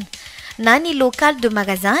fitobinetana na ny local de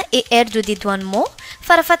magasin et aire de dédouanement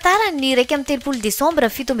farafatarany ny 1 décembre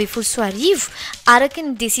 2017 araky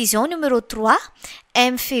ny décision numéro 3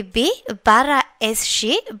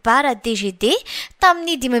 MFB/SG/DGD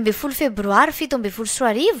tamin'ny 15 févroary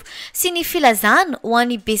 2017 sy ny filazana ho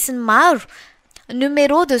an'ny besin'ny maro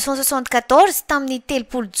numéro 274 tamin'ny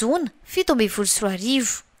 3 jona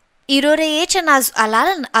 2017. Ireo rehetra nahazo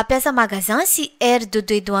alalana ampiasa magasin sy aire de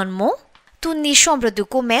dédouanement toy ny chambre de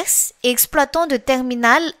commerce, exploitant de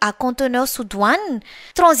terminal à conteneurs sous douane,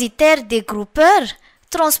 transitaires des groupeurs,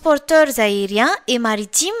 transporteurs aériens et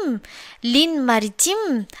maritimes, lignes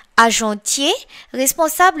maritimes, agentiers,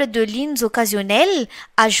 responsables de lignes occasionnelles,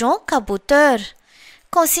 agents caboteurs,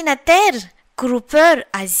 consignataires, groupeurs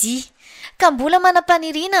Asie. Ka mbola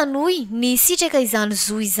manam-paniriana noy ny sitraka izany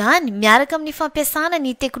zo izany miaraka amin'ny fampiasana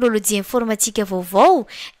ny teknolojia informatika vaovao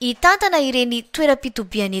hitantana ireny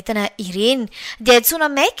toeram-pitobianetana ireny dia antsoina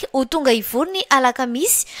maika ho tonga ivorony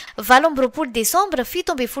alakamisy 20 décembre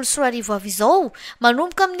 2017 avy izao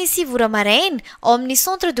manomboka amin'ny 7 maraina ao amin'ny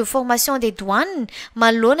centre de formation des douanes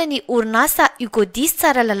manoloana ny orinasa ugodis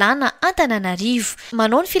tsara lalàna Antananarivo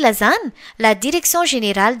manao ny filazana la direction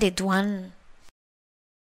générale des douanes.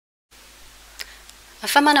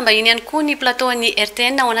 Fa manambahiny ihany koa ny plateau-ny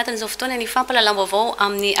RTN ao anatin'izao fotoana ny fampalalam-baovao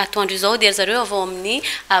amin'ny atoandro izao dia zareo avao amin'ny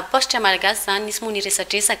postre malagasy zany nisy moa ny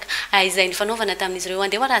resadresaka izay ny fanaovana tamin'izy ireo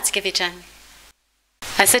andeha rahantsika vetrany.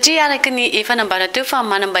 Satria araky ny efa nambara teo fa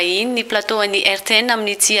manambahiny ny plateau-ny RTN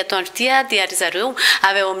amin'ny tsy atoandro tia dia ry zareo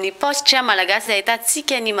avy ao amin'ny postre malagasy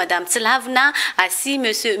ahitantsika ny madame Tsilavina sy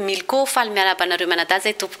monsieur Milko faly miaraba anareo manadaza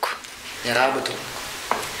ay tompoko. Miaraba tompoko.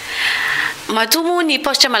 Matomo ny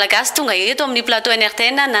postre malagasy tonga eto amin'ny plateau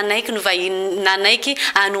NRTN nanaiky nanaiky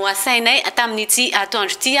no asainay tamin'ny tsy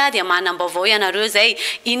atoandro tia dia manam-baovao ianareo zay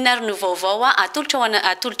inona ary no vaovao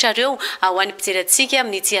atolotrareo ho an'ny mpijery antsika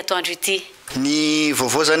amin'ny tsy atoandro ity. Ny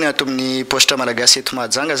vaovao zany ato amin'ny postre malagasy eto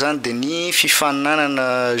Mahajanga zany dia ny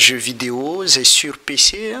fifaninanana jeux vidéo zay sur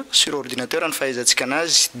PC sur ordinateur ny fahaizantsika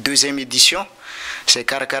anazy 2e édition zay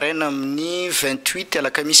karakaraina amin'ny 28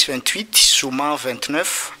 alakamisy 28 zoma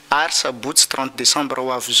 29 ary sabotsy 30 décembre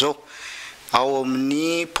ho avy zao ao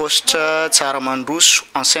amin'ny postre Tsaramandroso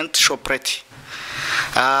enceinte Choprety.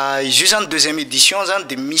 Izy io zany 2e édition zany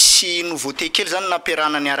dia misy nouveauté kely zany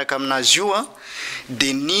nampiarahana niaraka aminazy io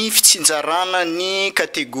dia ny fitsinjarana ny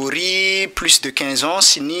catégorie plus de 15 ans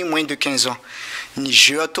sy ny moins de 15 ans. Ny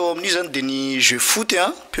jeu atao amin'io zany dia ny jeu foot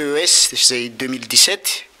PES zay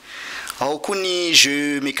 2017 ao koa ny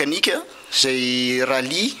jeu mécanique zay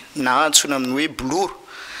rallye na antsoina amin'ny hoe bolouro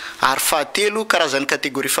ary fahatelo karazany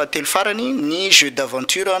catégorie fahatelo farany ny jeu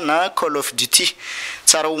d'aventure na Call of Duty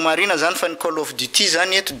tsara ho marina zany fa ny Call of Duty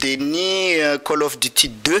zany eto de ny Call of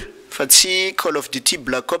Duty 2 fa tsy Call of Duty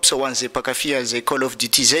Black Ops ho an'izay mpakafy an'izay Call of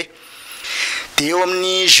Duty zay de eo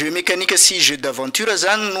amin'ny jeu mécanique sy jeu d'aventure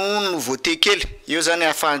zany no nouveauté kely eo zany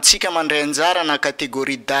ahafahantsika mandray anjara na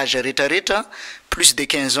catégorie d'âge rehetrarehetra plus de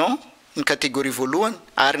 15 ans ny catégorie voalohany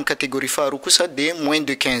ary ny catégorie faharoa kosa de moins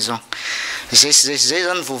de 15 ans zay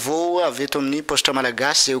zany vaovao avy eto amin'ny poste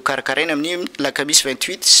malagasy zay ho karakaraina amin'ny lakamisy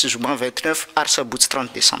 28 sy juin 29 ary sabotsy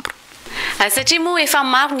 30 décembre satria moa efa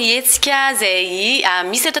maro ny hetsika zay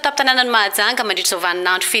misy eto taptanàna ny Mahajanga mandritra zao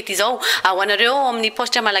vaninandro fety izao ho anareo amin'ny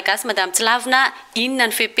poste malagasy madame Tsilavina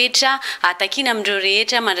inona ny fepetra atakina amindreo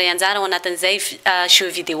rehetra mandray anjara ao anatin'izay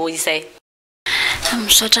jeu vidéo izay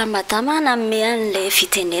misaotra madama nanome an'ilay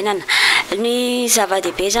fitenenana ny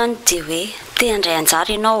zava-dehibe zany de hoe te handray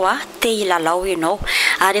anjara ianao te hilalao ianao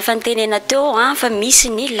ary efa nitenena teo fa misy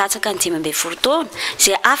ny latsaka ny 12 taona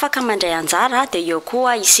zay afaka mandray anjara de eo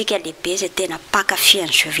koa isika lehibe zay tena mpakafy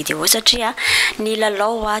ny jeu vidéo satria ny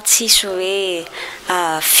lalao tsisy hoe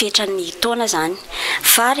fetrany taona zany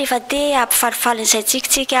fa rehefa te ampifalifaly ny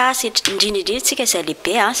saintsika indrindra tsika zay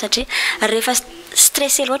lehibe satria rehefa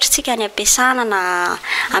stressé loatra tsika any ampiasana na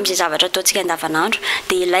am'izay zavatra ataontsika andavanandro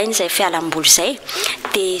de ilainy zay fialamboly zay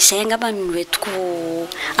de zay angamba no hoentiko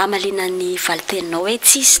amalinan'ny valiteninao hoe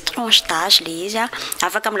tsisy tranche d'âge le izy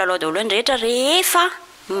afaka milalao daholo ny rehetra rehefa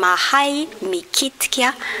mahay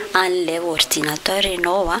mikitika an'ilay ordinateur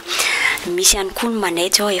ianao misy ihany koa ny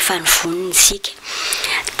manety ao efa ny voniny sika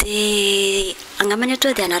de angambany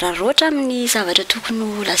eto de anararoatra amin'ny zavatra tokony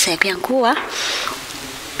ho lazaiko ihany koa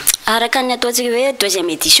araka ny ataontsika hoe deuxième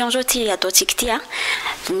édition zao ty ataontsika ty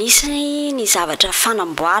nisy ny zavatra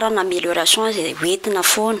fanamboarana amélioration zay hoentina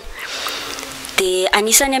foana de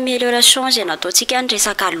anisany amélioration zay nataontsika ny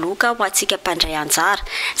resaka loka ho antsika mpandray anjara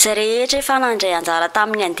zay rehetra efa nandray anjara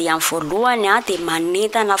tamin'ny andehany voalohany de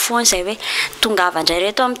manentana foana zay hoe tonga avandray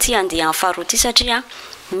reto amin'ity andehany faharoa ty satria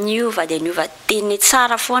niova de niova teny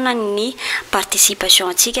tsara foana ny participation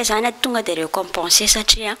antsika zany tonga de récompenser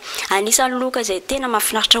satria anisany loka zay tena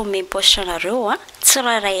mahafinaritra homeny poste nareo tsy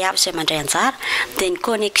ray avy zay mandray anjara de une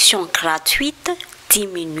connexion gratuite 10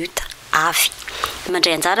 minutes avy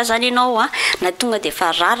mandray anjara zany ianao na tonga de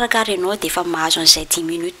fa raraka renao de fa mahazo an'izay 10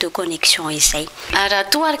 minutes de connexion izay raha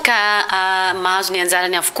toa ka mahazo ny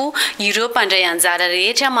anjarany avokoa ireo mpandray anjara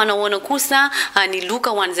rehetra manao ana kosa ny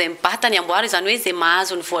loka ho an'izay mibatany amboary zany hoe zay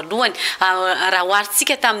mahazo ny voalohany raha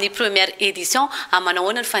oharitsika tamin'ny première édition manao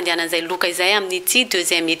ana ny fandehanan'izay loka izay amin'ity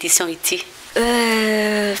deuxième édition ity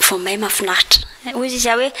vao may mahafinaritra ozy izy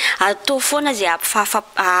hoe atao foana zay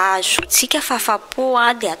azotsika fahafapo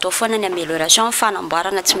de atao foana ny amélioration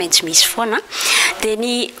fanamboarana tsy maintsy misy foana de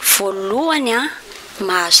ny voalohany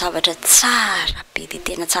mahazavatra tsara be de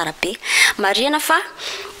tena tsara be marina fa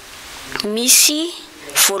misy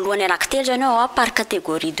voalohany anankitelo zany ao par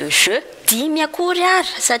catégorie de jeu 10 akory ary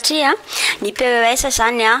satria ny PES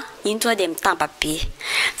zany iny tonga de mitamba be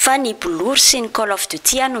fa ny bolour sy ny Call of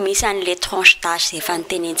Duty no misy an'le tranche d'âge efa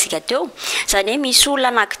nitenentsika teo zany hoe misy olona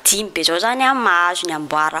anankidimy be zao zany mahazo ny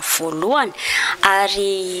amboara voalohany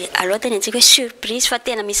ary aloha tenentsika hoe surprise fa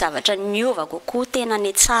tena misy zavatra niova kokoa tena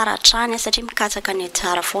ny tsara hatrany satria mikatsaka ny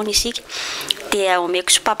tsara foana isika de omeko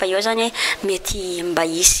sopapa eo zany hoe mety mba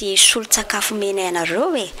hisy solon-tsakafo mena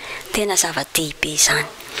ianareo tena zava-dehibe zany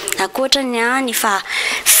akoatrany ny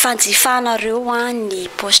fanjifanareo ny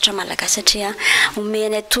poste malagasy satria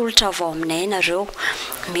omena tolotra avao aminay nareo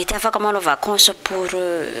mety afaka manao vacances pour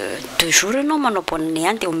 2 jours ianao manao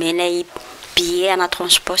bonne de omenay billet ana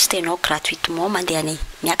transport ianao gratuitement mandeha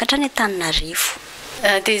miakatra ny Antananarivo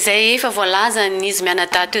de zay efa voalaza izy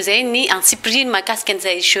mianadaty eo zay ny antsipriny mahakasika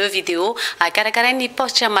an'izay jeu vidéo karakaraha ny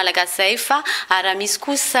poste malagasy zay fa raha misy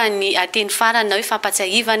kosa ny ateny farany na hoe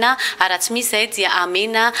fampatsiahivana raha tsy misy zay dia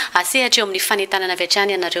amena asehatra eo amin'ny fanentanana avy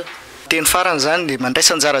hatrany ianareo teny farany zany de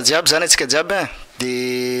mandraisa anjara jiaby zany atsika jiaby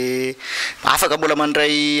de afaka mbola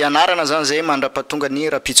mandray anarana zany zay mandra-pahatonga ny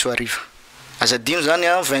rapitsoariva azadino zany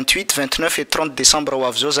 28 29 et 30 décembre ho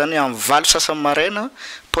avy zao zany amin'ny valo sasany maraina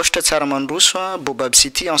poste tsara mandroso Bobab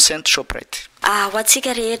City enceinte Shoprite ho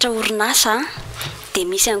antsika rehetra orinasa de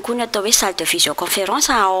misy ihany koa ny atao hoe salle de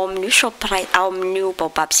visioconférence ao amin'ny Shoprite ao amin'ny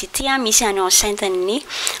Bobab City misy any enceinte ny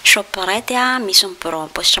Shoprite misy ny bureau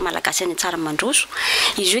poste malagasy ny tsara mandroso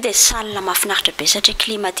izy io de salle mahafinaritra be satria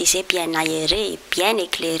climatisé bien aéré bien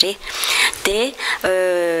éclairé de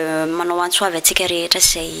manao antsoavy antsika rehetra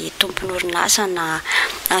zay tompon'ny orinasa na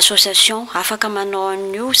association afaka manao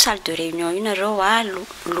an'io salle de réunion io nareo a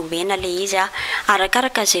loena le izy a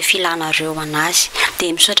arakaraka zay filanareo anazy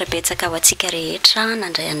dia misaotra betsaka ho antsika rehetra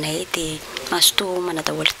nandray anay dia mazoto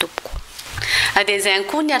manadaholy tompoko dia izay ihany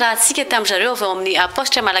koa ny arahantsika tamin'zareo avy ao amin'ny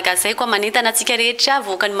postre malagasy zay koa manentana antsika rehetra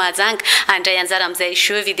voaka ny mahajanga andray anjara amin'izay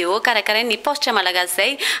jeu vidéo karakarainy ny postre malagasy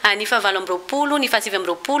zay ny fahavalo amby roapolo ny fahasivy amby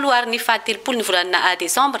roapolo ary ny fahatelopolo ny volana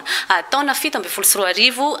décembre taona 7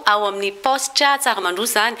 ao amin'ny postre tsara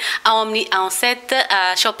mandroso zany ao amin'ny ancette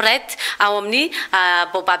shoprette ao amin'ny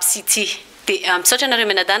Bobab City dia misaotra anareo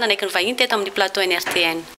menadana anaiky ny vahiny teto amin'ny plateau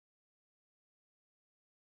NRTN.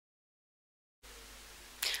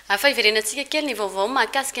 Fa iverenantsika kely ny vaovao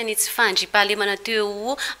mahakasika ny tsy fandriam-pahalemana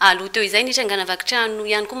teo aloha teo izay nitrangana vakitrano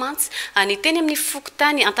ihany koa mantsy ny teny amin'ny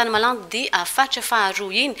fokotany Antanimalandy dia faritra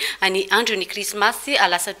faharoa iny ny andro ny krismasy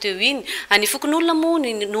lasa teo iny ny fokon'olona moa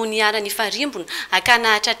no niara ny farimbona ka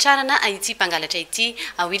nahatratrarana ity mpangalatra ity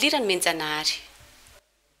Wilirany Menjanahary.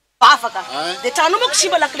 Bavaka dia trano moa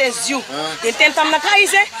simba lakilaizy io dia niteny taminakay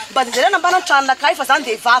izy mba dinjerena ambana tranonakay fa zany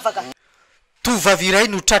dia vavaka. Tovovavy iray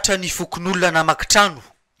no tratra ny fokon'olona namakitrano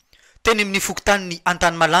teny amin'ny fokotany ny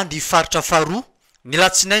Antanimalandy faritra faharoa ny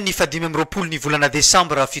latsinainy 15 ny volana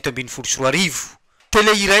Desambra 2024.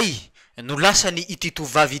 Tele iray no lasany ity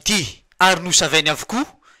tovovavy ity ary nosavainy avokoa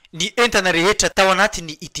ny entana rehetra tao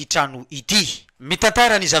anatiny ity trano ity.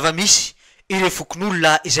 Mitantara ny zavamisy ireo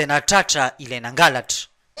fokon'olona izay nahatratra ilay nangalatra.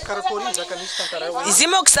 Izy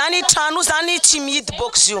moa zany trano zany tsy mihidy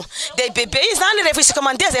box io dia bebe io zany rehefa isaka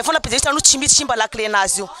mandeha zay foana pejitra trano tsy mihidy simba lakile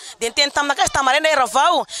anazy io dia niteny taminakay tamarena era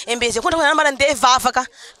vao embezay koa ndraha mandeha vavaka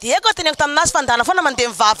dia eko teneko taminazy fandana foana mandeha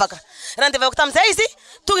mivavaka raha ndeha vavaka tamin'izay izy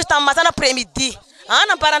tonga izy tamin'ny matana après-midi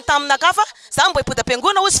namparany taminaka fa za mbo hipody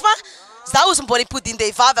am-piangona ozy fa za ozy mbola hipody ndeha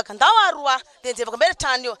hivavaka ndao aroa dia njevaka mbele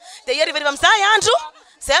trano io dia iarivariva amin'izay andro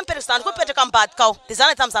zay mipetraka zany koa mipetraka ambadika ao dia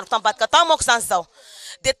zany tamin'izany tambadika tao moako zany zao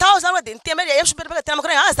dia tao zany hoe dia nitemy hoe mipetraka tena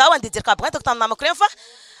makireny zaho andeha jery kabaka toko tamin'ny namako reny fa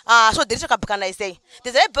so dia ritra kabaka anay zay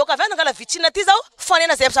dia zay boka avy nangala vitrina ty zao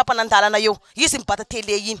fanena zay msapanandalana eo izy mibata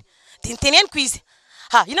tele iny dia niteneniko izy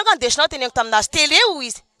ino ka andesinao teneniko taminazy tele io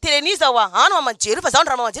izy tele ni zao ano mamanjery fa zaho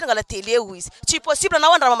ndraha mamanjery ngala tele io izy tsy possible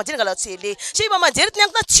anao ndraha mamanjery ngala tele tsy mamanjery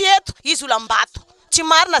teneniko na tsy eto izy olam-bato tsy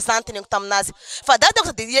marina zany teneniko taminazy fa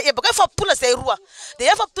dadako dia ebaka fampitola zay roa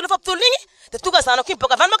dia fampitola igny dia tonga zanako iny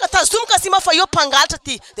boka avy maka tazomika sy mafa eo mpangalatra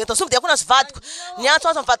ty dia tazomy dia akona azy vadiko niantso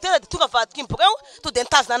azy mivadiko tena dia tonga vadiko iny boka eo to dia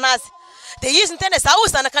nitazona anazy dia izy nitena za o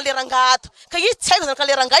zanaka lerangato ka izy tsy haiko zanaka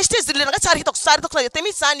leranga izy tsy izy leranga tsara hitako na te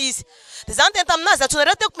mihitsy zany izy dia zany tena taminazy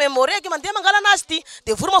atsonareo teko memorie ake mandeha mangala anazy ty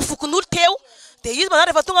dia vory mafokon'olo teo dia izy mazany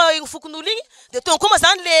rehefa tonga fokon'olo igny dia tonga koa ma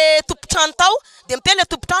zany le tompotrano tao dia miteny le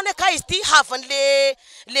tompotrano hoe ka izy ty havany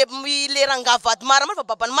le ranga vady marina fa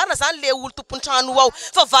babany marina zany le olo tompontrano ao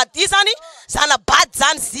fa vady zany zanabady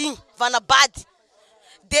zany zigny vanabady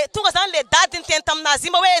dia tonga zany le dady niteny taminazy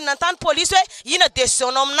iny hoe nantany polisy hoe ina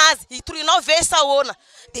décisionao aminazy hitorianao ve sa ahoana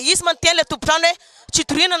dia izy manonteny le tompotrano hoe tsy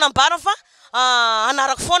hitoriana nambarana fa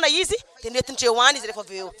anarako foana izy dia netindreo any izy rehefa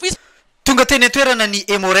avy eo tonga teny antoerana ny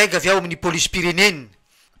hémorrague avy ao amin'ny polisy pireneny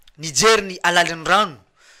nijery ny alalin'ny rano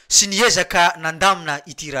sy niezaka nandamina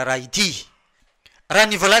ity raharaha ity raha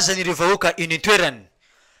nivolazan'ireo vahoaka eny antoerany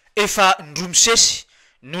efa ndromosesy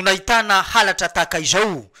no nahitana halatra tahaka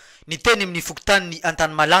izao ny teny amin'ny fokotany ny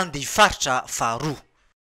Antanimalandy faritra faharoa.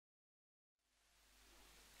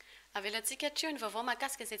 Avelantsika teo ny vaovao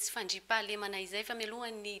mahakasika izay tsy fandriam-pahalemana izay fa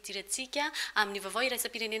mialohan'ny idirantsika amin'ny vaovao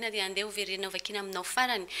iraisam-pirenena dia andeha hoverena vakiana aminao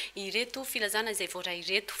farany ireto filazana izay voaray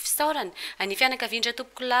ireto fisaorany ny fianakaviandra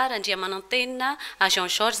tompoko lara andriamanantena Jean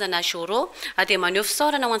Georges na Joro dia maneho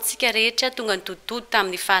fisaorana ho antsika rehetra tonga ny toditody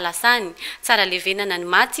tamin'ny fahalasany tsara levenana ny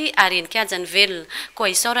maty ary enikajany velona koa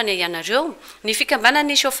isaorana ianareo ny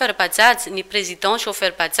fikambanan'ny chauffeur bajaj ny président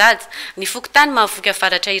chauffeur bajaj ny fokotany mahavoky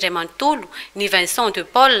avaratra iray manontolo ny Vincent de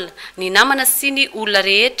Paul ny namana sy ny olona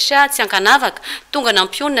rehetra tsy ankanavaka tonga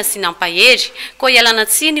nampionina sy nampahery koa ialana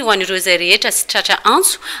tsiny ho an'ireo izay rehetra sy tratra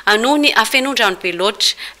antso noho ny afenondrano be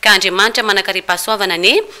loatra ka Andriamanitra manakaripasoavana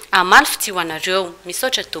ane amaly fity ho anareo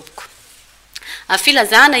misaotra tompoko.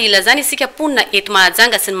 Filazana ilazana isika ponina eto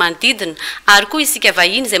Mahajanga sy ny manodidina ary koa isika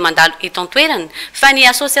vahiny izay mandalo eto an-toerana fa ny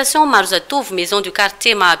association maro zatovo maison du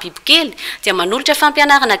quartier Mahabibikely dia manolotra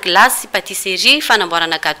fampianarana glasy pâtisserie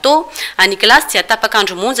fanamboarana gâteau ny glasy dia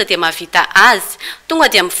tapakandro monja dia mahavita azy tonga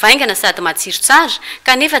dia mivaingana sady matsiro tsara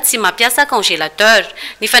kanefa tsy mampiasa congélateur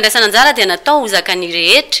ny fandraisana anjara dia natao ho zakan'ny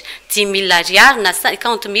rehetra 10,000 ariary na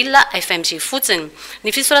 50,000 FMG fotsiny.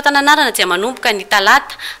 Ny fisoratana anarana dia manomboka ny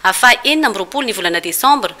talata fa 4 ny volana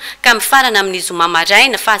desambra ka mifarana amin'ny zoma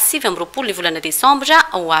maraina fa 7 ny volana desambra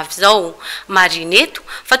ho avy zao. Marineto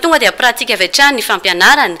fa tonga dia pratika avy hatrany ny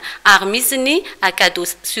fampianarana ary misy ny cadeau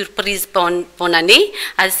surprise bonne année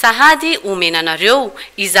sahady omenanareo.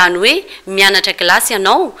 Izany hoe mianatra glasy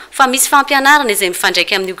ianao fa misy fampianarana izay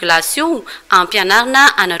mifandraika amin'io glasy io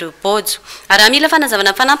ampianarana anareo bojo. Raha mila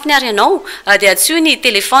fanazavana fanampiny ary ianao dia atsio ny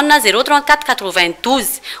telefona 034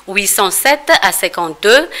 92 807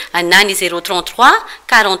 52 na ny 033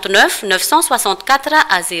 49 964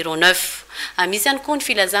 09. Misy ihany koa ny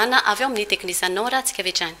filazana avy ao amin'ny teknisianao raha tsika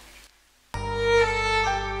vetrany.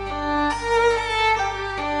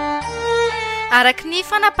 Araka ny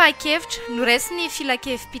fanapahan-kevitra noraisiny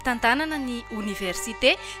filakevim-pitantanana ny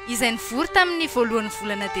université izay nivory tamin'ny voalohan'ny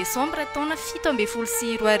volana desambra taona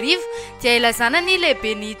 17 dia ilazana ny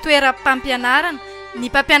lehibe ny toeram-pampianarana ny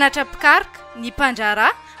mpampianatra pikaroka ny mpandrara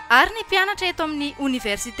ary ny mpianatra eto amin'ny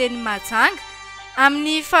université ny Mahajanga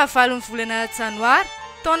amin'ny fahavalon'ny volana janoary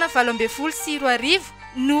taona 20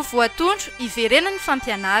 no voatondro iverena ny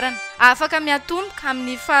fampianarana. Afaka miatomboka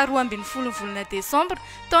amin'ny 12 volana desambra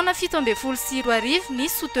taona 17 ny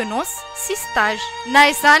soutenance sy stage. Na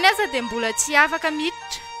izany aza dia mbola tsy afaka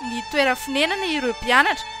miditra ny toerafinenana ireo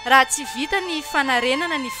mpianatra raha tsy vita ny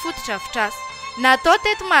fanarenana ny fotodrafitrasa. Natao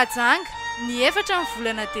teto Mahajanga ny 4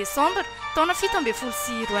 volana desambra taona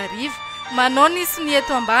 17 manao nisy ny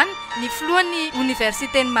eto ambany ny filohan'ny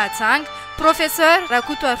université ny Mahajanga professeur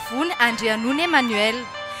Rakoto Arvony Andrianony Emmanuel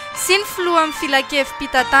sy ny filohan'ny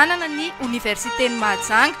filakevim-pitantanana ny université ny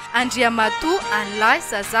Mahajanga Andriamato Anlahy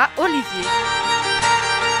Zaza Olivier.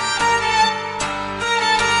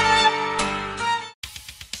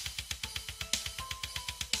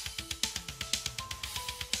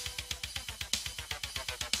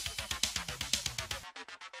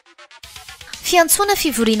 Fiantsona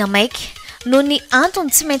fivoriana maika no ny antony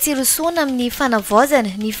tsy maintsy irosoana amin'ny fanavaozana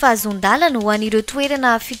ny fahazondalana ho an'ireo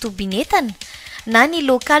toerana fitobinetana na ny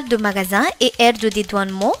local de magasin et aire de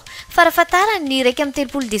dédouanement farafatarany ny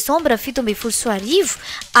 1 décembre 17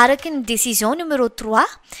 araky ny décision numéro 3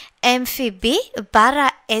 MFB/SG/DGD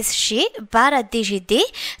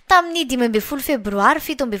tamin'ny 15 févroary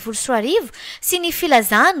 17 sy ny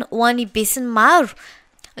filazana ho an'ny besin'ny maro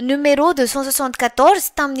numéro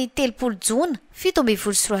 274 tamin'ny 3 jona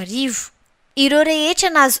 17 Ireo rehetra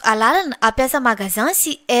nazo alalana apiasa magasin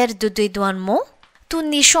sy aire de dédouanement toy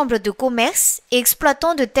ny chambre de commerce,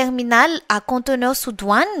 exploitant de terminal à conteneurs sous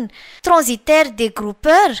douane, transitaires des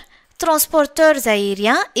groupeurs, transporteurs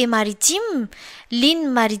aériens et maritimes, lignes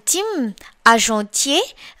maritimes, agentiers,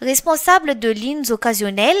 responsables de lignes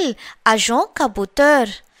occasionnelles, agents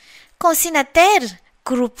caboteurs, consignataires,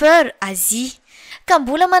 groupeurs Asie. Ka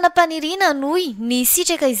mbola manampanirina noy ny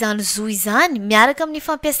sitraka izany zo izany miaraka amin'ny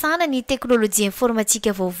fampiasana ny teknôlôjia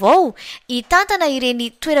informatika vaovao hitantana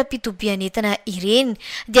ireny toeram-pitobianetana ireny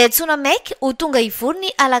dia antsoina maika ho tonga ivory ny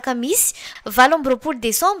alakamisy 18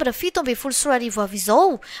 décembre 17 avy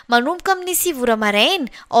izao manomboka amin'ny 7 maraina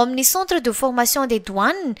ao amin'ny centre de formation des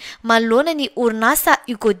douanes manoloana ny orinasa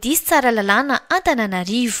ugodis tsara lalàna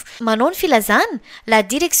Antananarivo manao ny filazana la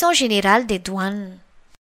direction générale des douanes.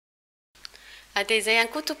 Ate izay ihany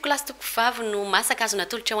koa tompoko lasy tompoko vavy no masaka azo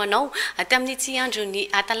natolotra ho anao tamin'ny ity andro ny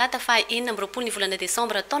talata fa 4 ny volana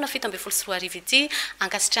desambra taona 17 ity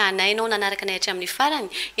ankasitrahanay ianao nanarakanay hatramin'ny farany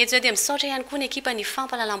eto zao dia misaotra ihany koa ny ekipa ny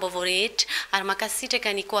fampalalam-baovao rehetra ary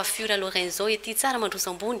makasitraka ny coiffure Lorenzo ety tsara mandroso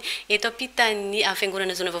ambony eto ampita ny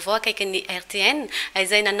fiangonana zona vaovao akaiky ny RTN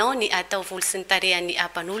izay nanao ny taovolo sy ny tarehan'ny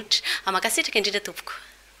mpanolotra makasitraka indrindra tompoko.